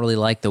 I don't really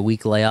like the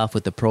week layoff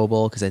with the Pro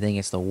Bowl because I think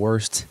it's the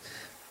worst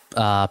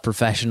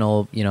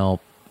professional,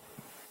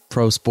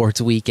 pro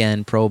sports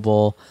weekend, Pro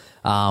Bowl,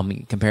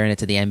 comparing it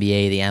to the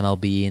NBA, the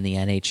MLB, and the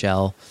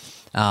NHL.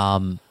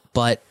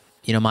 But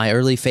my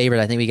early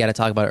favorite, I think we got to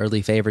talk about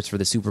early favorites for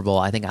the Super Bowl.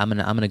 I think I'm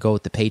gonna go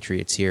with the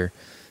Patriots here,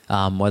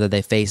 whether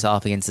they face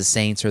off against the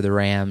Saints or the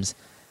Rams.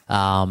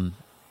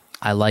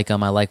 I like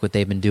them. I like what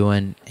they've been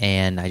doing,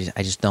 and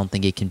I just don't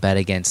think it can bet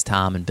against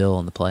Tom and Bill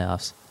in the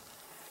playoffs.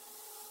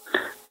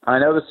 I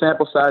know the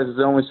sample size is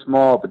only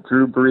small, but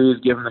Drew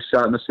Brees, given the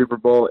shot in the Super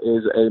Bowl,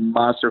 is a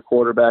monster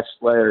quarterback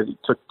slayer. He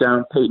took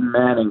down Peyton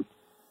Manning.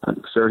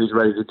 I'm sure he's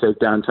ready to take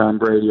down Tom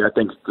Brady. I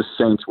think the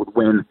Saints would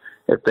win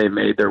if they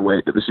made their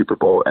way to the Super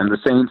Bowl, and the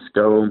Saints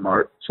go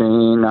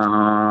marching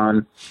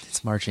on.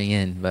 It's marching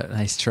in, but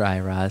nice try,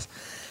 Roz.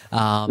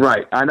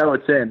 Right. I know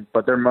it's in,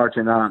 but they're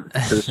marching on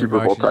to the Super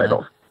Bowl title.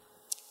 On.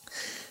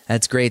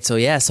 That's great. So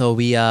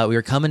we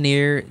are coming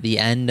near the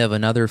end of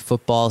another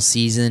football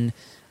season.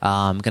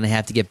 I'm going to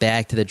have to get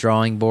back to the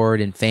drawing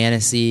board in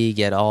fantasy,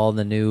 get all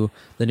the new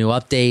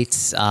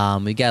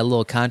updates. We got a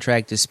little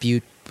contract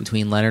dispute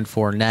between Leonard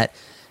Fournette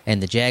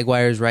and the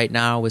Jaguars right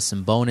now with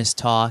some bonus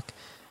talk.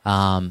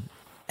 And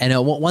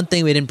one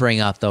thing we didn't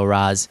bring up, though,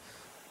 Roz,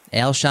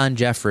 Alshon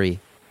Jeffrey,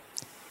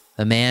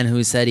 the man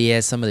who said he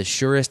has some of the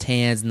surest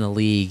hands in the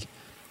league,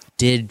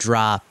 did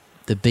drop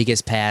the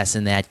biggest pass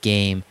in that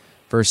game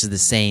versus the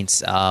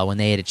Saints when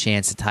they had a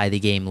chance to tie the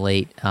game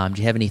late. Do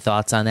you have any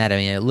thoughts on that? I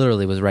mean, it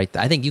literally was right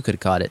there. I think you could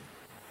have caught it.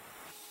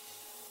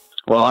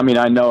 Well, I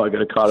know I could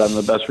have caught it on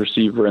the best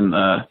receiver in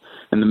the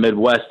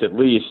Midwest at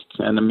least,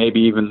 and maybe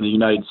even the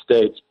United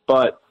States.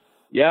 But,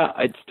 yeah,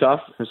 it's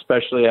tough,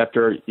 especially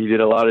after he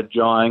did a lot of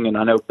jawing, and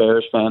I know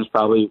Bears fans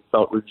probably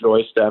felt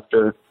rejoiced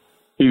after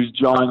he was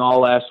jawing all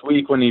last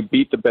week when he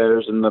beat the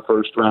Bears in the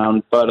first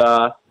round. But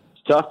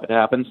it's tough. It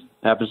happens.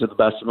 It happens to the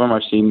best of them.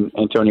 I've seen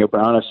Antonio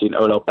Brown. I've seen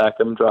Odell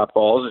Beckham drop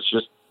balls. It's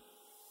just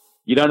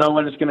you don't know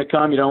when it's going to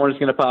come. You don't know when it's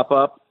going to pop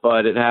up.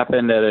 But it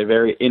happened at a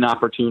very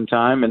inopportune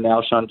time, and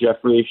Alshon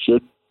Jeffrey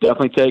should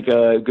definitely take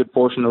a good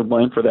portion of the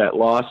blame for that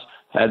loss.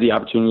 Had the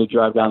opportunity to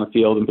drive down the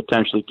field and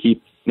potentially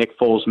keep Nick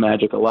Foles'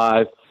 magic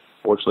alive.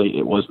 Fortunately,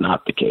 it was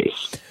not the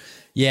case.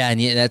 Yeah, and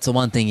that's the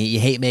one thing. You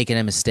hate making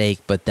a mistake,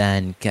 but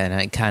then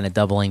kind of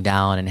doubling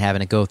down and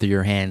having it go through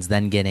your hands,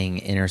 then getting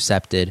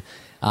intercepted.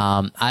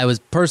 I was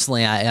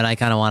personally, I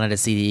kind of wanted to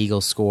see the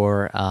Eagles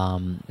score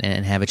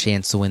and have a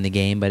chance to win the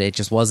game, but it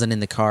just wasn't in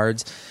the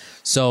cards.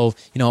 So,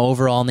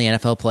 overall in the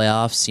NFL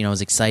playoffs,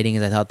 as exciting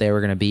as I thought they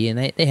were going to be,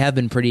 and they have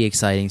been pretty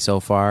exciting so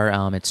far.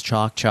 It's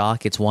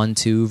chalk. It's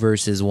 1-2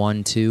 versus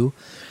 1-2.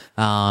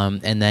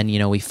 And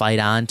then, we fight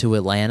on to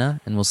Atlanta,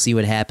 and we'll see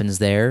what happens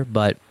there.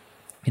 But,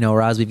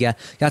 Roz, we've got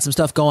some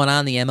stuff going on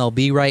in the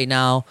MLB right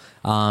now.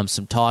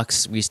 Some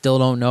talks. We still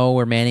don't know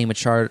where Manny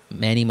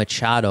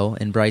Machado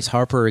and Bryce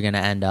Harper are going to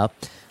end up.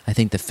 I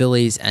think the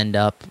Phillies end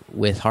up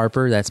with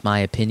Harper. That's my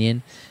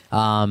opinion.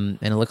 And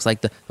it looks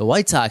like the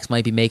White Sox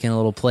might be making a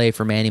little play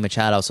for Manny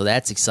Machado, so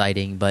that's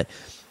exciting. But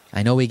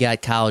I know we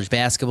got college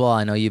basketball.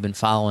 I know you've been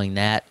following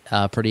that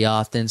pretty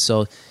often.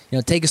 So,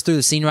 take us through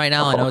the scene right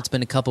now. I know it's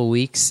been a couple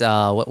weeks.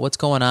 What's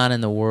going on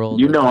in the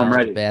world of I'm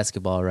ready.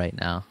 Basketball right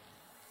now?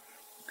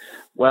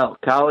 Well,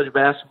 college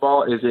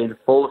basketball is in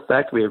full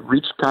effect. We have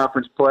reached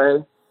conference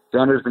play.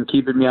 Xander's been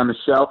keeping me on the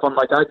shelf. I'm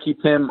like, I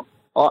keep him.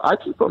 I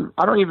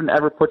don't even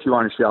ever put you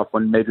on a shelf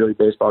when Major League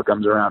Baseball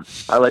comes around.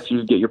 I let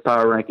you get your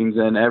power rankings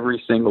in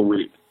every single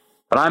week.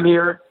 But I'm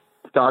here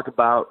to talk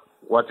about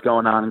what's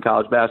going on in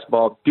college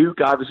basketball. Duke,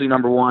 obviously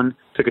number one,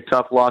 took a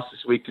tough loss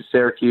this week to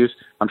Syracuse.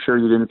 I'm sure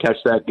you didn't catch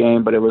that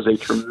game, but it was a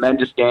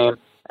tremendous game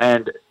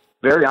and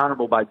very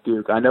honorable by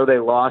Duke. I know they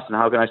lost, and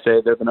how can I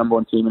say they're the number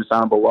one team and it's an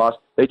honorable loss?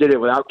 They did it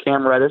without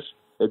Cam Reddish.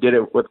 They did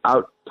it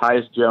without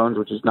Tyus Jones,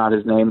 which is not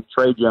his name,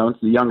 Trey Jones,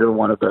 the younger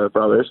one of the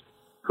brothers,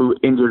 who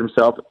injured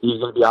himself. He's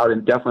going to be out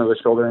indefinitely with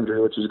a shoulder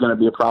injury, which is going to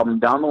be a problem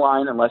down the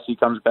line unless he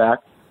comes back.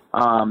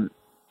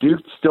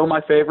 Duke's still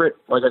my favorite.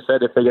 Like I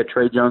said, if they get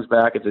Trey Jones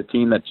back, it's a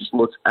team that just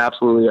looks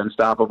absolutely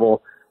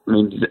unstoppable. I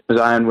mean,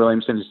 Zion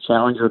Williamson is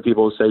challenging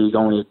people who say he's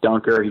only a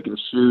dunker. He can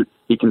shoot.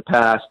 He can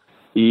pass.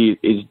 He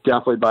is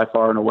definitely by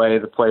far and away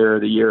the player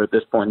of the year at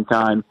this point in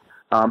time.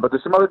 But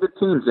there's some other good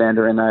teams,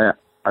 Xander, and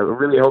I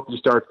really hope you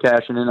start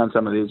cashing in on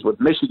some of these. With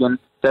Michigan,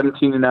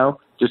 17-0,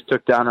 just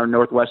took down our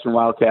Northwestern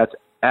Wildcats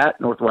at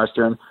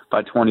Northwestern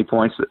by 20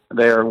 points.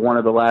 They are one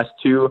of the last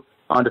two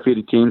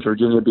undefeated teams,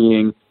 Virginia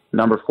being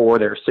number 4.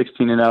 They're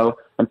 16-0.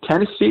 And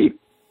Tennessee,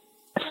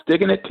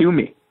 sticking it to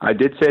me. I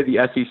did say the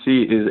SEC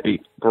is a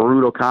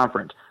brutal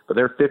conference, but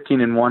they're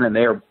 15-1, and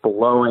they are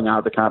blowing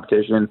out the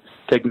competition,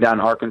 taking down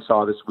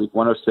Arkansas this week,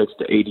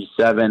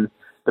 106-87.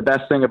 The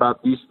best thing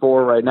about these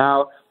 4 right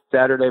now,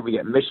 Saturday we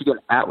get Michigan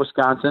at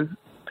Wisconsin,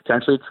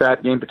 potentially a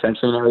trap game,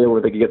 potentially an area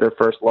where they could get their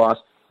first loss,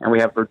 and we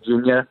have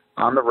Virginia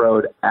on the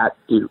road at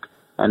Duke.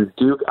 And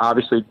Duke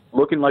obviously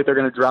looking like they're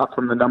going to drop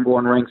from the number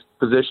 1 ranked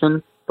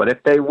position, but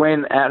if they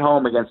win at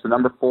home against the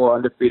number 4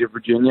 undefeated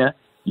Virginia,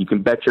 you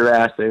can bet your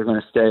ass they're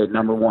going to stay at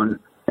number 1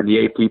 in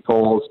the AP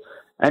polls.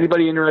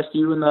 Anybody interest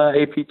you in the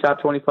AP Top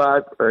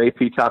 25 or AP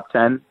Top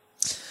 10?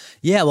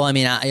 Yeah, well, I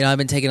mean, I've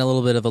been taking a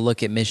little bit of a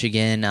look at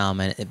Michigan,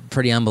 and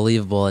pretty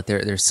unbelievable that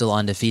they're still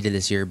undefeated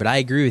this year. But I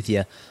agree with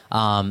you.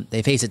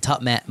 They face a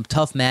tough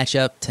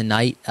matchup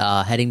tonight,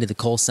 heading to the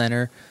Kohl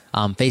Center,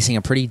 facing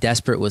a pretty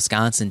desperate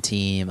Wisconsin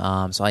team.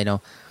 So I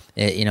know,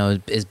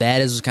 as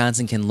bad as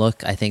Wisconsin can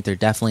look, I think they're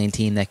definitely a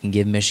team that can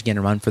give Michigan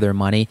a run for their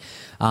money.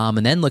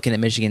 And then looking at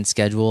Michigan's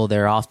schedule,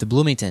 they're off to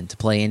Bloomington to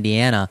play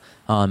Indiana,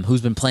 who's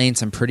been playing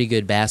some pretty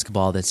good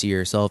basketball this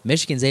year. So if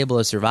Michigan's able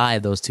to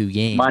survive those 2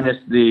 games,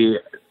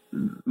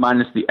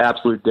 minus the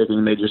absolute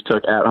digging they just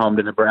took at home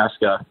to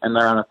Nebraska, and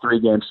they're on a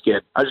 3-game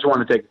skid. I just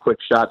want to take a quick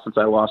shot since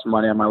I lost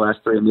money on my last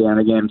 3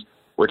 Indiana games,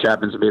 which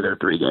happens to be their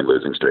 3-game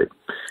losing streak.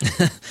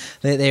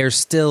 They are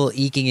still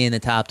eking in the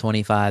top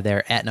 25.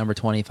 They're at number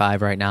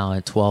 25 right now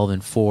at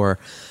 12-4.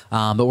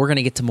 But we're going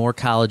to get to more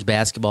college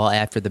basketball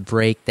after the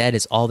break. That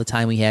is all the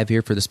time we have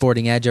here for the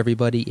Sporting Edge,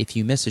 everybody. If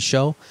you miss a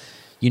show,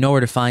 you know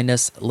where to find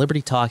us,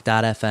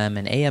 libertytalk.fm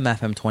and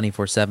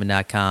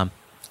amfm247.com.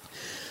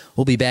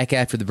 We'll be back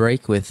after the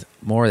break with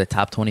more of the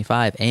top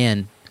 25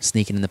 and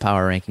sneaking in the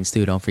power rankings,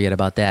 too. Don't forget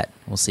about that.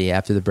 We'll see you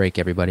after the break,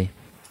 everybody.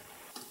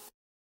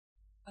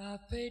 I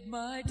paid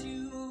my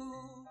dues.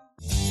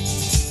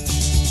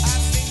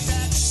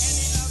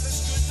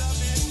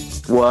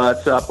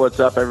 What's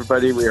up,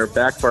 everybody? We are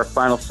back for our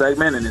final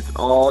segment, and it's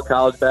all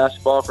college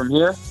basketball from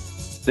here.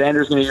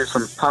 Xander's going to use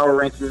some power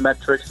ranking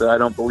metrics that I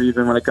don't believe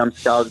in when it comes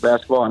to college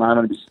basketball, and I'm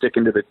going to be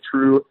sticking to the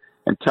true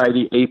and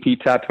tidy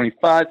AP Top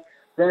 25.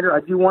 Xander, I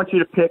do want you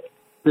to pick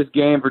this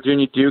game,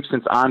 Virginia-Duke,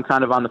 since I'm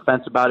kind of on the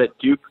fence about it.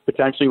 Duke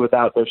potentially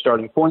without their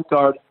starting point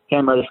guard.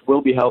 Cam Reddish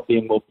will be healthy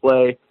and will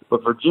play.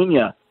 But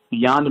Virginia,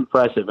 beyond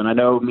impressive, and I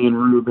know me and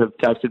Rube have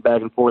texted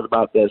back and forth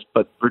about this,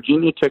 but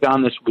Virginia took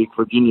on this week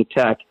Virginia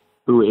Tech,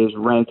 who is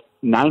ranked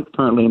 9th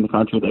currently in the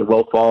country. They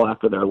will fall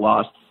after their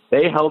loss.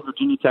 They held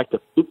Virginia Tech to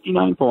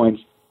 59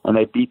 points, and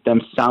they beat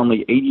them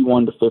soundly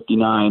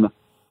 81-59.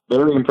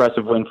 Very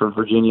impressive win for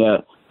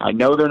Virginia. I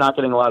know they're not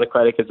getting a lot of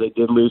credit because they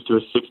did lose to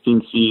a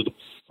 16 seed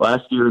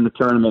last year in the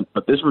tournament,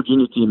 but this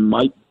Virginia team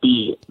might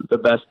be the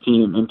best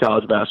team in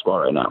college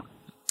basketball right now.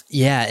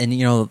 Yeah, and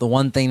the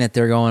one thing that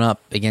they're going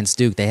up against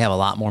Duke, they have a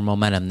lot more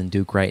momentum than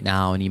Duke right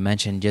now, and you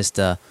mentioned just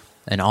an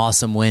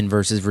awesome win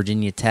versus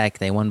Virginia Tech.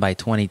 They won by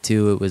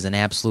 22. It was an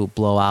absolute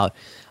blowout.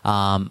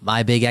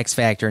 My big X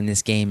factor in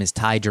this game is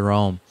Ty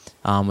Jerome.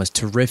 Was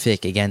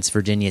terrific against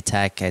Virginia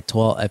Tech at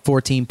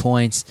 14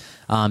 points,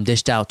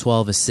 dished out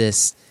 12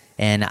 assists.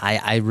 And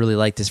I really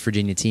like this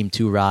Virginia team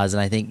too, Roz. And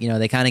I think,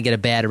 they kind of get a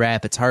bad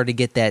rap. It's hard to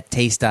get that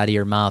taste out of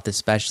your mouth,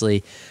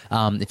 especially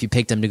if you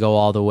picked them to go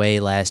all the way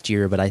last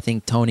year. But I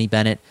think Tony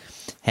Bennett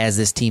has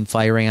this team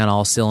firing on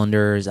all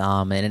cylinders.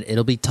 And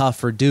it'll be tough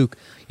for Duke,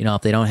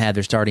 if they don't have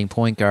their starting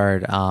point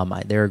guard.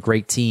 They're a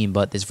great team,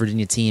 but this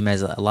Virginia team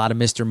has a lot of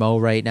Mr. Mo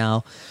right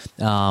now.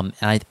 And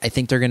I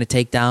think they're going to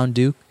take down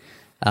Duke.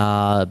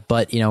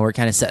 But, we're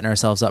kind of setting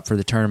ourselves up for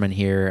the tournament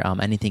here.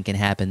 Anything can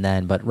happen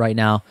then. But right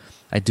now,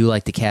 I do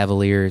like the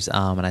Cavaliers,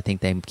 and I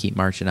think they keep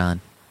marching on.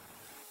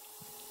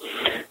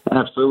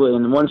 Absolutely.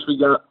 And once we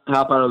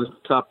hop out of the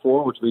top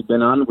 4, which we've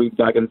been on, we've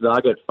got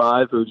Gonzaga at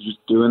 5, who's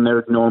just doing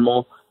their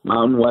normal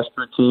Mountain West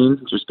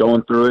routine, just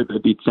going through it. They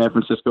beat San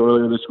Francisco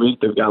earlier this week.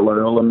 They've got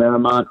Loyola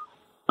Marymount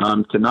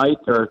tonight,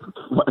 or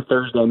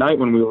Thursday night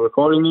when we were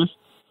recording this.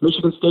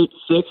 Michigan State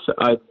 6.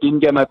 I didn't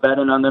get my bet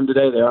in on them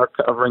today. They are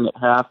covering at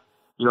half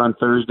here on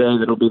Thursday.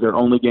 That'll be their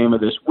only game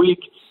of this week.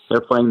 They're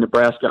playing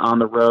Nebraska on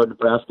the road.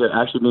 Nebraska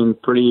actually being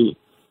pretty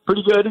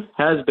good,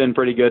 has been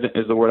pretty good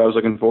is the word I was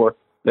looking for.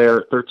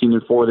 They're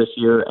 13-4 this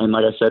year, and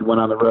like I said, went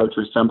on the road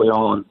to Assembly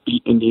Hall and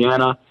beat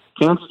Indiana.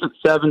 Kansas at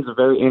 7 is a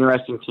very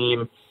interesting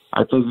team.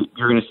 I think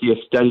you're going to see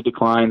a steady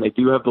decline. They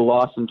do have the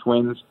Lawson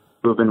twins,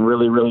 who have been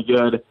really, really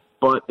good,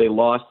 but they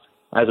lost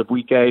as of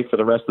week A for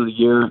the rest of the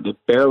year. They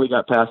barely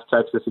got past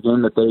Texas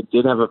again, that they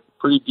did have a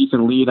pretty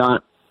decent lead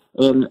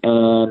and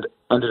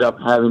ended up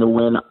having to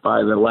win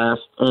by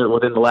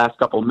within the last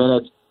couple of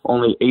minutes,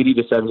 only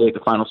 80-78 the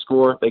final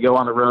score. They go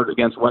on the road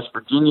against West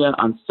Virginia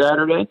on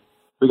Saturday.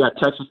 We got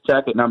Texas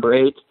Tech at number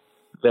 8.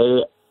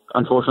 They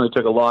unfortunately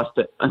took a loss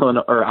to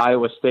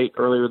Iowa State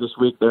earlier this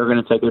week. They're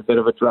going to take a bit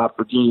of a drop.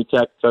 Virginia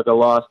Tech took a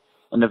loss.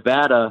 And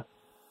Nevada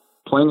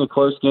playing a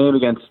close game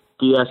against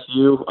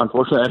DSU.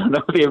 Unfortunately, I don't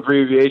know what the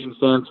abbreviation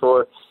stands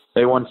for.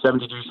 They won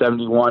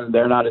 72-71.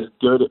 They're not as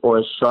good or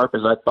as sharp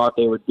as I thought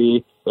they would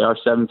be. They are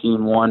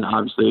 17-1,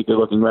 obviously a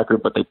good-looking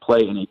record, but they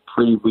play in a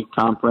pretty weak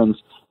conference.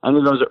 Any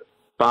of those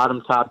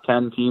bottom top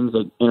 10 teams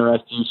that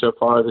interest you so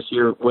far this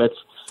year, Witz?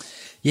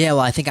 Yeah,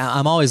 well, I think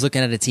I'm always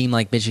looking at a team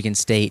like Michigan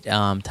State.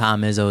 Tom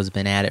Izzo has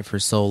been at it for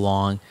so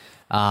long.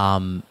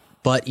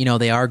 But,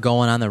 they are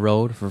going on the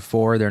road for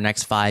 4 of their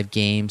next 5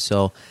 games,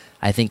 so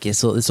I think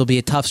this will be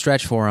a tough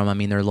stretch for them. I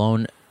mean, their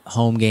lone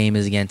home game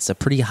is against a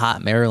pretty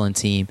hot Maryland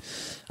team.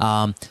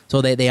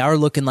 So they are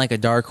looking like a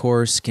dark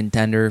horse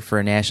contender for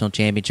a national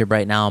championship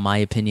right now, in my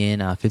opinion.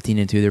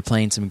 15-2, they're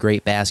playing some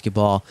great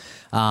basketball.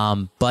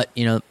 But,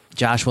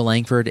 Joshua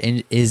Langford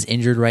is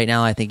injured right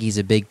now. I think he's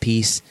a big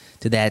piece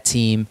to that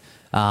team.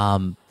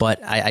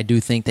 But I do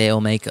think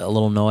they'll make a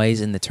little noise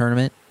in the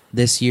tournament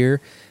this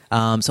year.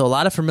 So a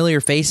lot of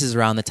familiar faces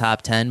around the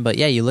top 10. But,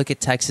 yeah, you look at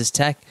Texas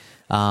Tech.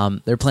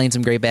 They're playing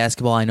some great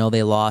basketball. I know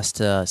they lost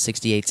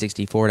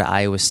 68-64 to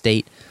Iowa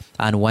State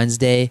on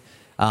Wednesday.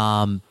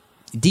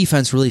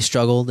 Defense really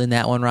struggled in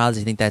that one, Roz.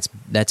 I think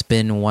that's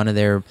been one of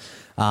their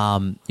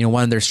one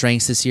of their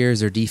strengths this year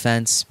is their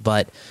defense.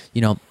 But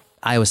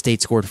Iowa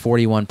State scored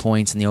 41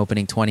 points in the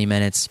opening 20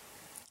 minutes.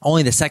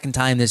 Only the second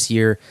time this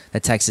year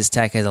that Texas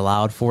Tech has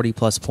allowed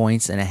 40-plus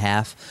points in a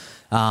half.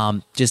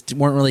 Just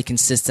weren't really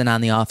consistent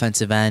on the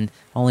offensive end.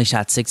 Only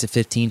shot 6 of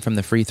 15 from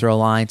the free throw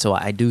line. So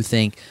I do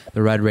think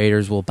the Red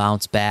Raiders will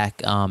bounce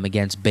back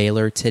against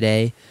Baylor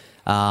today.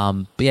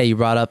 But yeah, you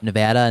brought up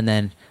Nevada, and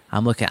then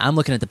I'm looking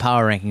at the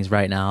power rankings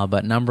right now.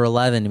 But number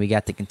 11, we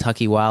got the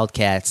Kentucky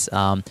Wildcats.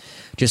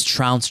 Just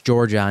trounced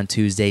Georgia on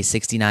Tuesday,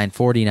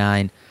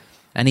 69-49.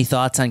 Any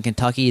thoughts on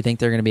Kentucky? You think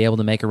they're going to be able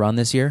to make a run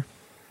this year?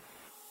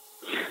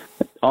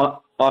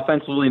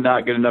 Offensively,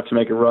 not good enough to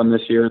make a run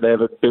this year. They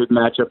have a big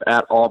matchup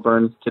at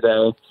Auburn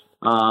today.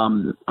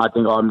 I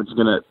think Auburn's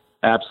going to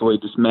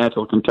absolutely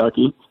dismantle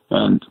Kentucky,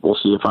 and we'll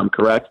see if I'm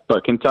correct.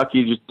 But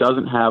Kentucky just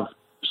doesn't have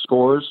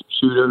scorers,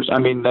 shooters. I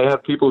mean, they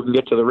have people who can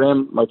get to the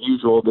rim like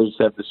usual. They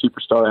just have the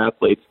superstar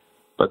athletes,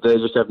 but they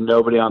just have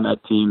nobody on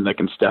that team that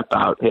can step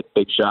out, hit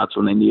big shots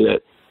when they need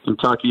it.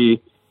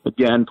 Kentucky,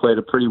 again, played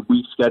a pretty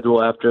weak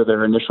schedule after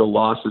their initial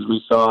losses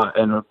we saw,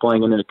 and are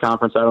playing in a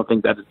conference. I don't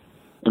think that is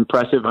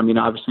impressive. I mean,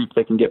 obviously, if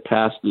they can get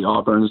past the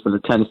Auburns and the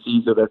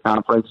Tennessees of their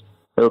conference,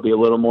 it'll be a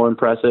little more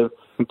impressive.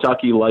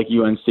 Kentucky, like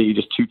UNC,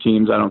 just 2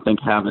 teams I don't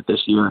think have it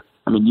this year.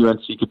 I mean,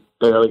 UNC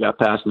barely got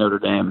past Notre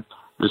Dame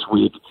this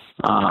week.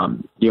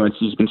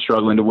 UNC's been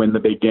struggling to win the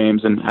big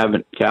games and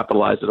haven't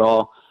capitalized at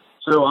all.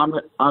 So I'm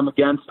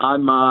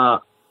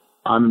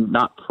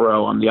not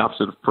pro. I'm the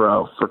opposite of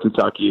pro for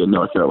Kentucky and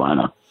North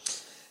Carolina.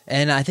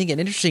 And I think an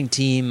interesting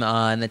team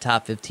in the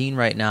top 15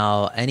 right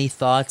now. Any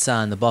thoughts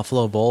on the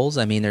Buffalo Bulls?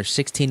 I mean, they're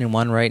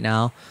 16-1 right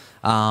now.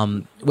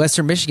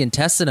 Western Michigan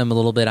tested them a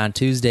little bit on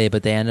Tuesday,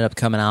 but they ended up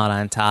coming out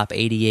on top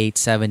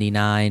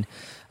 88-79.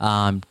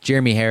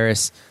 Jeremy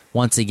Harris,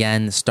 once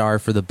again, the star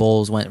for the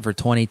Bulls, went for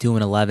 22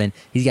 and 11.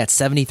 He's got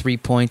 73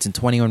 points and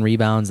 21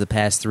 rebounds the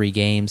past 3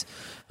 games.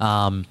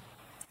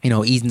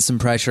 Easing some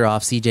pressure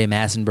off C.J.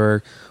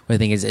 Massenberg, who I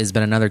think has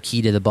been another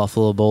key to the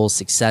Buffalo Bulls'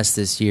 success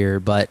this year.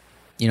 But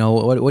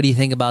what do you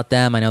think about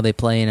them? I know they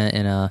play in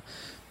a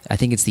I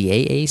think it's the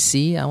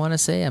AAC, I want to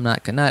say. I'm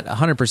not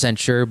 100%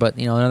 sure, but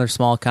another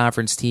small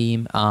conference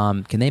team.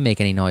 Can they make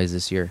any noise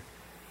this year?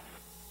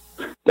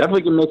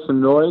 Definitely can make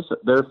some noise.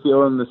 They're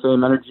feeling the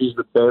same energies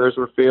the Bears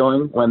were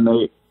feeling when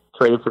they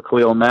traded for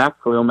Khalil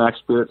Mack. Khalil Mack's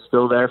spirit's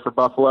still there for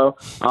Buffalo.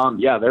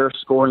 They're a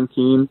scoring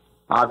team.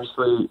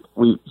 Obviously,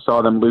 we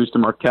saw them lose to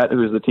Marquette,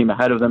 who is the team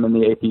ahead of them in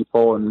the AP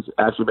poll and has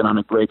actually been on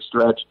a great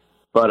stretch.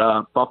 But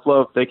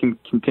Buffalo, if they can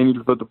continue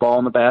to put the ball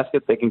in the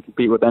basket, they can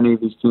compete with any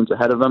of these teams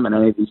ahead of them and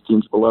any of these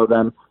teams below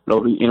them.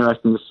 It'll be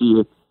interesting to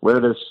see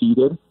where they're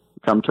seeded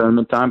come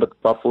tournament time.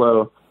 But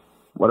Buffalo,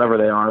 whatever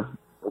they are,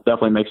 will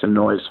definitely make some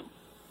noise.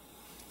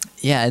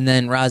 Yeah, and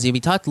then, Rozzy, we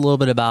talked a little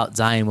bit about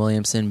Zion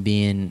Williamson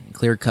being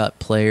clear-cut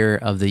player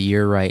of the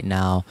year right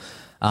now.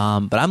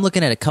 But I'm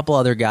looking at a couple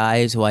other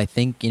guys who I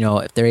think,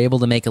 if they're able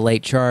to make a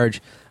late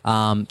charge,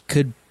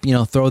 could,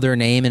 throw their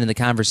name into the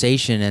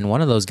conversation. And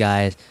one of those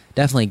guys,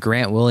 definitely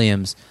Grant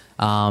Williams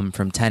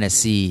from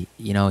Tennessee.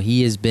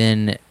 He has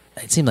been,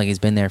 it seems like he's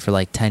been there for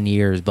like 10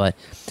 years, but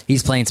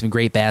he's playing some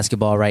great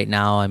basketball right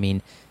now. I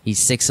mean, he's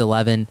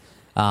 6'11",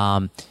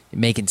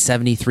 making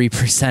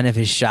 73% of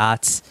his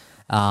shots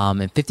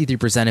and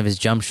 53% of his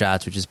jump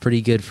shots, which is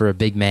pretty good for a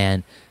big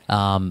man.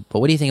 But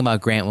what do you think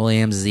about Grant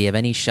Williams? Does he have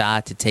any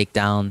shot to take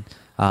down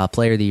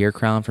Player of the Year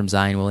crown from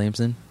Zion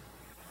Williamson?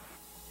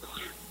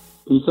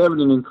 He's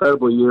having an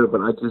incredible year,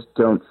 but I just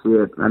don't see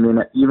it. I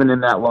mean, even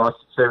in that loss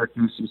to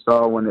Syracuse, you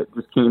saw when it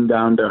just came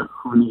down to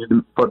who needed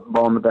to put the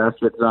ball in the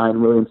basket,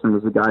 Zion Williamson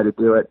was the guy to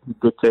do it. He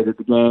dictated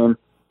the game.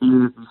 He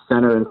was the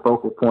center and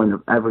focal point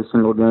of every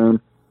single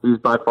game. He was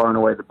by far and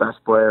away the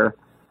best player.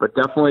 But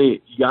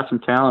definitely, you got some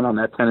talent on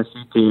that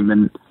Tennessee team.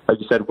 And like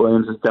you said,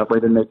 Williams has definitely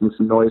been making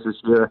some noise this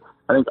year.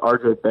 I think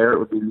R.J. Barrett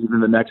would be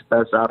even the next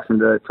best option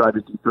to try to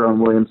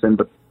dethrone Williamson,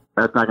 but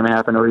that's not going to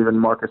happen, or even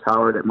Marcus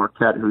Howard at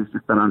Marquette, who's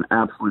just been on an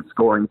absolute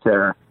scoring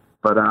tear.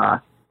 But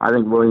I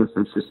think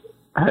Williamson's just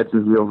heads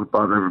and heels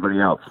above everybody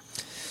else.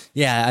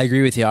 Yeah, I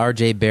agree with you.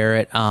 R.J.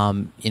 Barrett,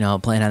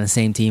 playing on the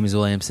same team as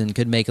Williamson,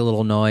 could make a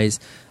little noise.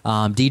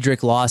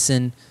 Dedrick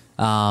Lawson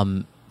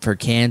for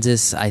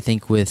Kansas, I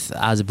think with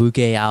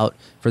Azubuike out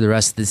for the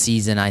rest of the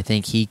season, I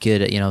think he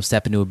could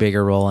step into a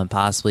bigger role and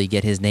possibly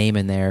get his name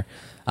in there.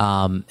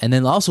 And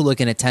then also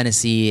looking at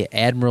Tennessee,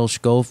 Admiral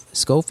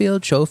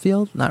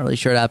Schofield, not really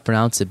sure how to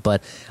pronounce it,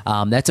 but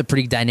that's a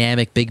pretty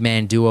dynamic big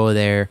man duo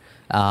there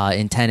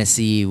in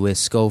Tennessee with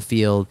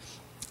Schofield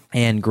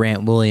and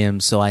Grant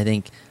Williams. So I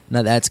think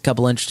that's a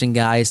couple interesting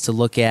guys to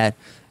look at.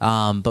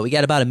 But we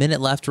got about a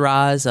minute left,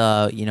 Roz.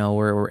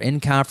 We're in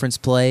conference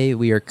play.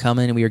 We are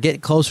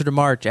getting closer to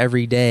March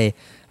every day.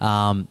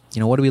 What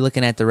are we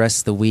looking at the rest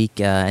of the week?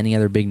 Any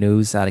other big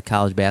news out of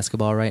college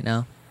basketball right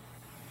now?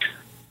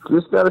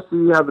 Just got to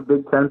see how the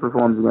Big Ten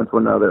performs against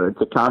one another.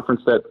 It's a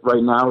conference that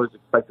right now is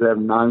expected to have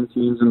 9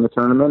 teams in the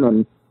tournament,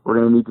 and we're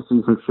going to need to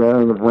see some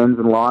sharing of wins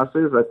and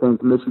losses. I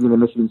think Michigan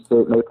and Michigan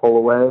State may pull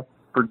away.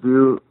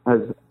 Purdue has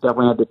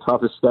definitely had the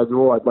toughest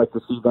schedule. I'd like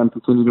to see them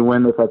continue to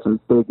win. They've had some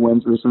big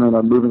wins recently and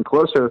are moving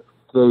closer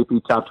to the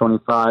AP Top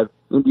 25.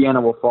 Indiana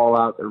will fall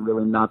out. They're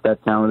really not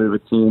that talented of a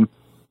team.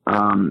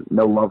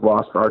 No love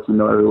lost for Archie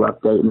Miller, who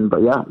left Dayton.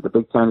 But, yeah, the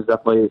Big Ten is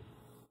definitely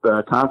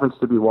the conference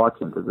to be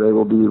watching because they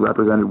will be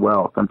represented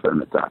well come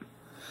tournament time.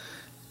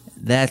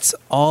 That's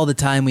all the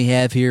time we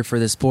have here for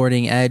the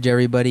Sporting Edge,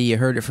 everybody. You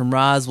heard it from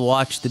Roz. We'll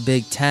watch the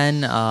Big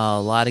Ten.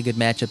 A lot of good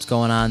matchups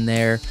going on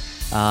there.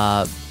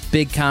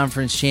 Big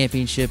conference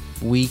championship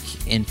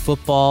week in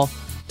football.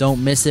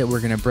 Don't miss it. We're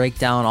going to break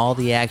down all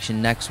the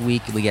action next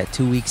week. We got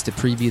 2 weeks to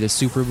preview the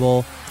Super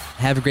Bowl.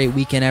 Have a great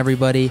weekend,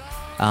 everybody.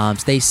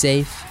 Stay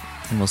safe,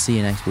 and we'll see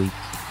you next week.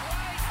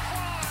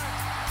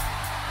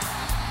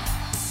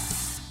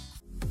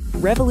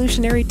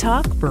 Revolutionary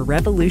talk for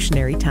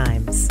revolutionary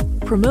times.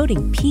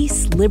 Promoting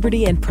peace,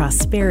 liberty, and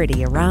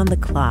prosperity around the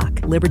clock.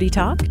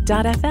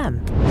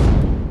 LibertyTalk.fm.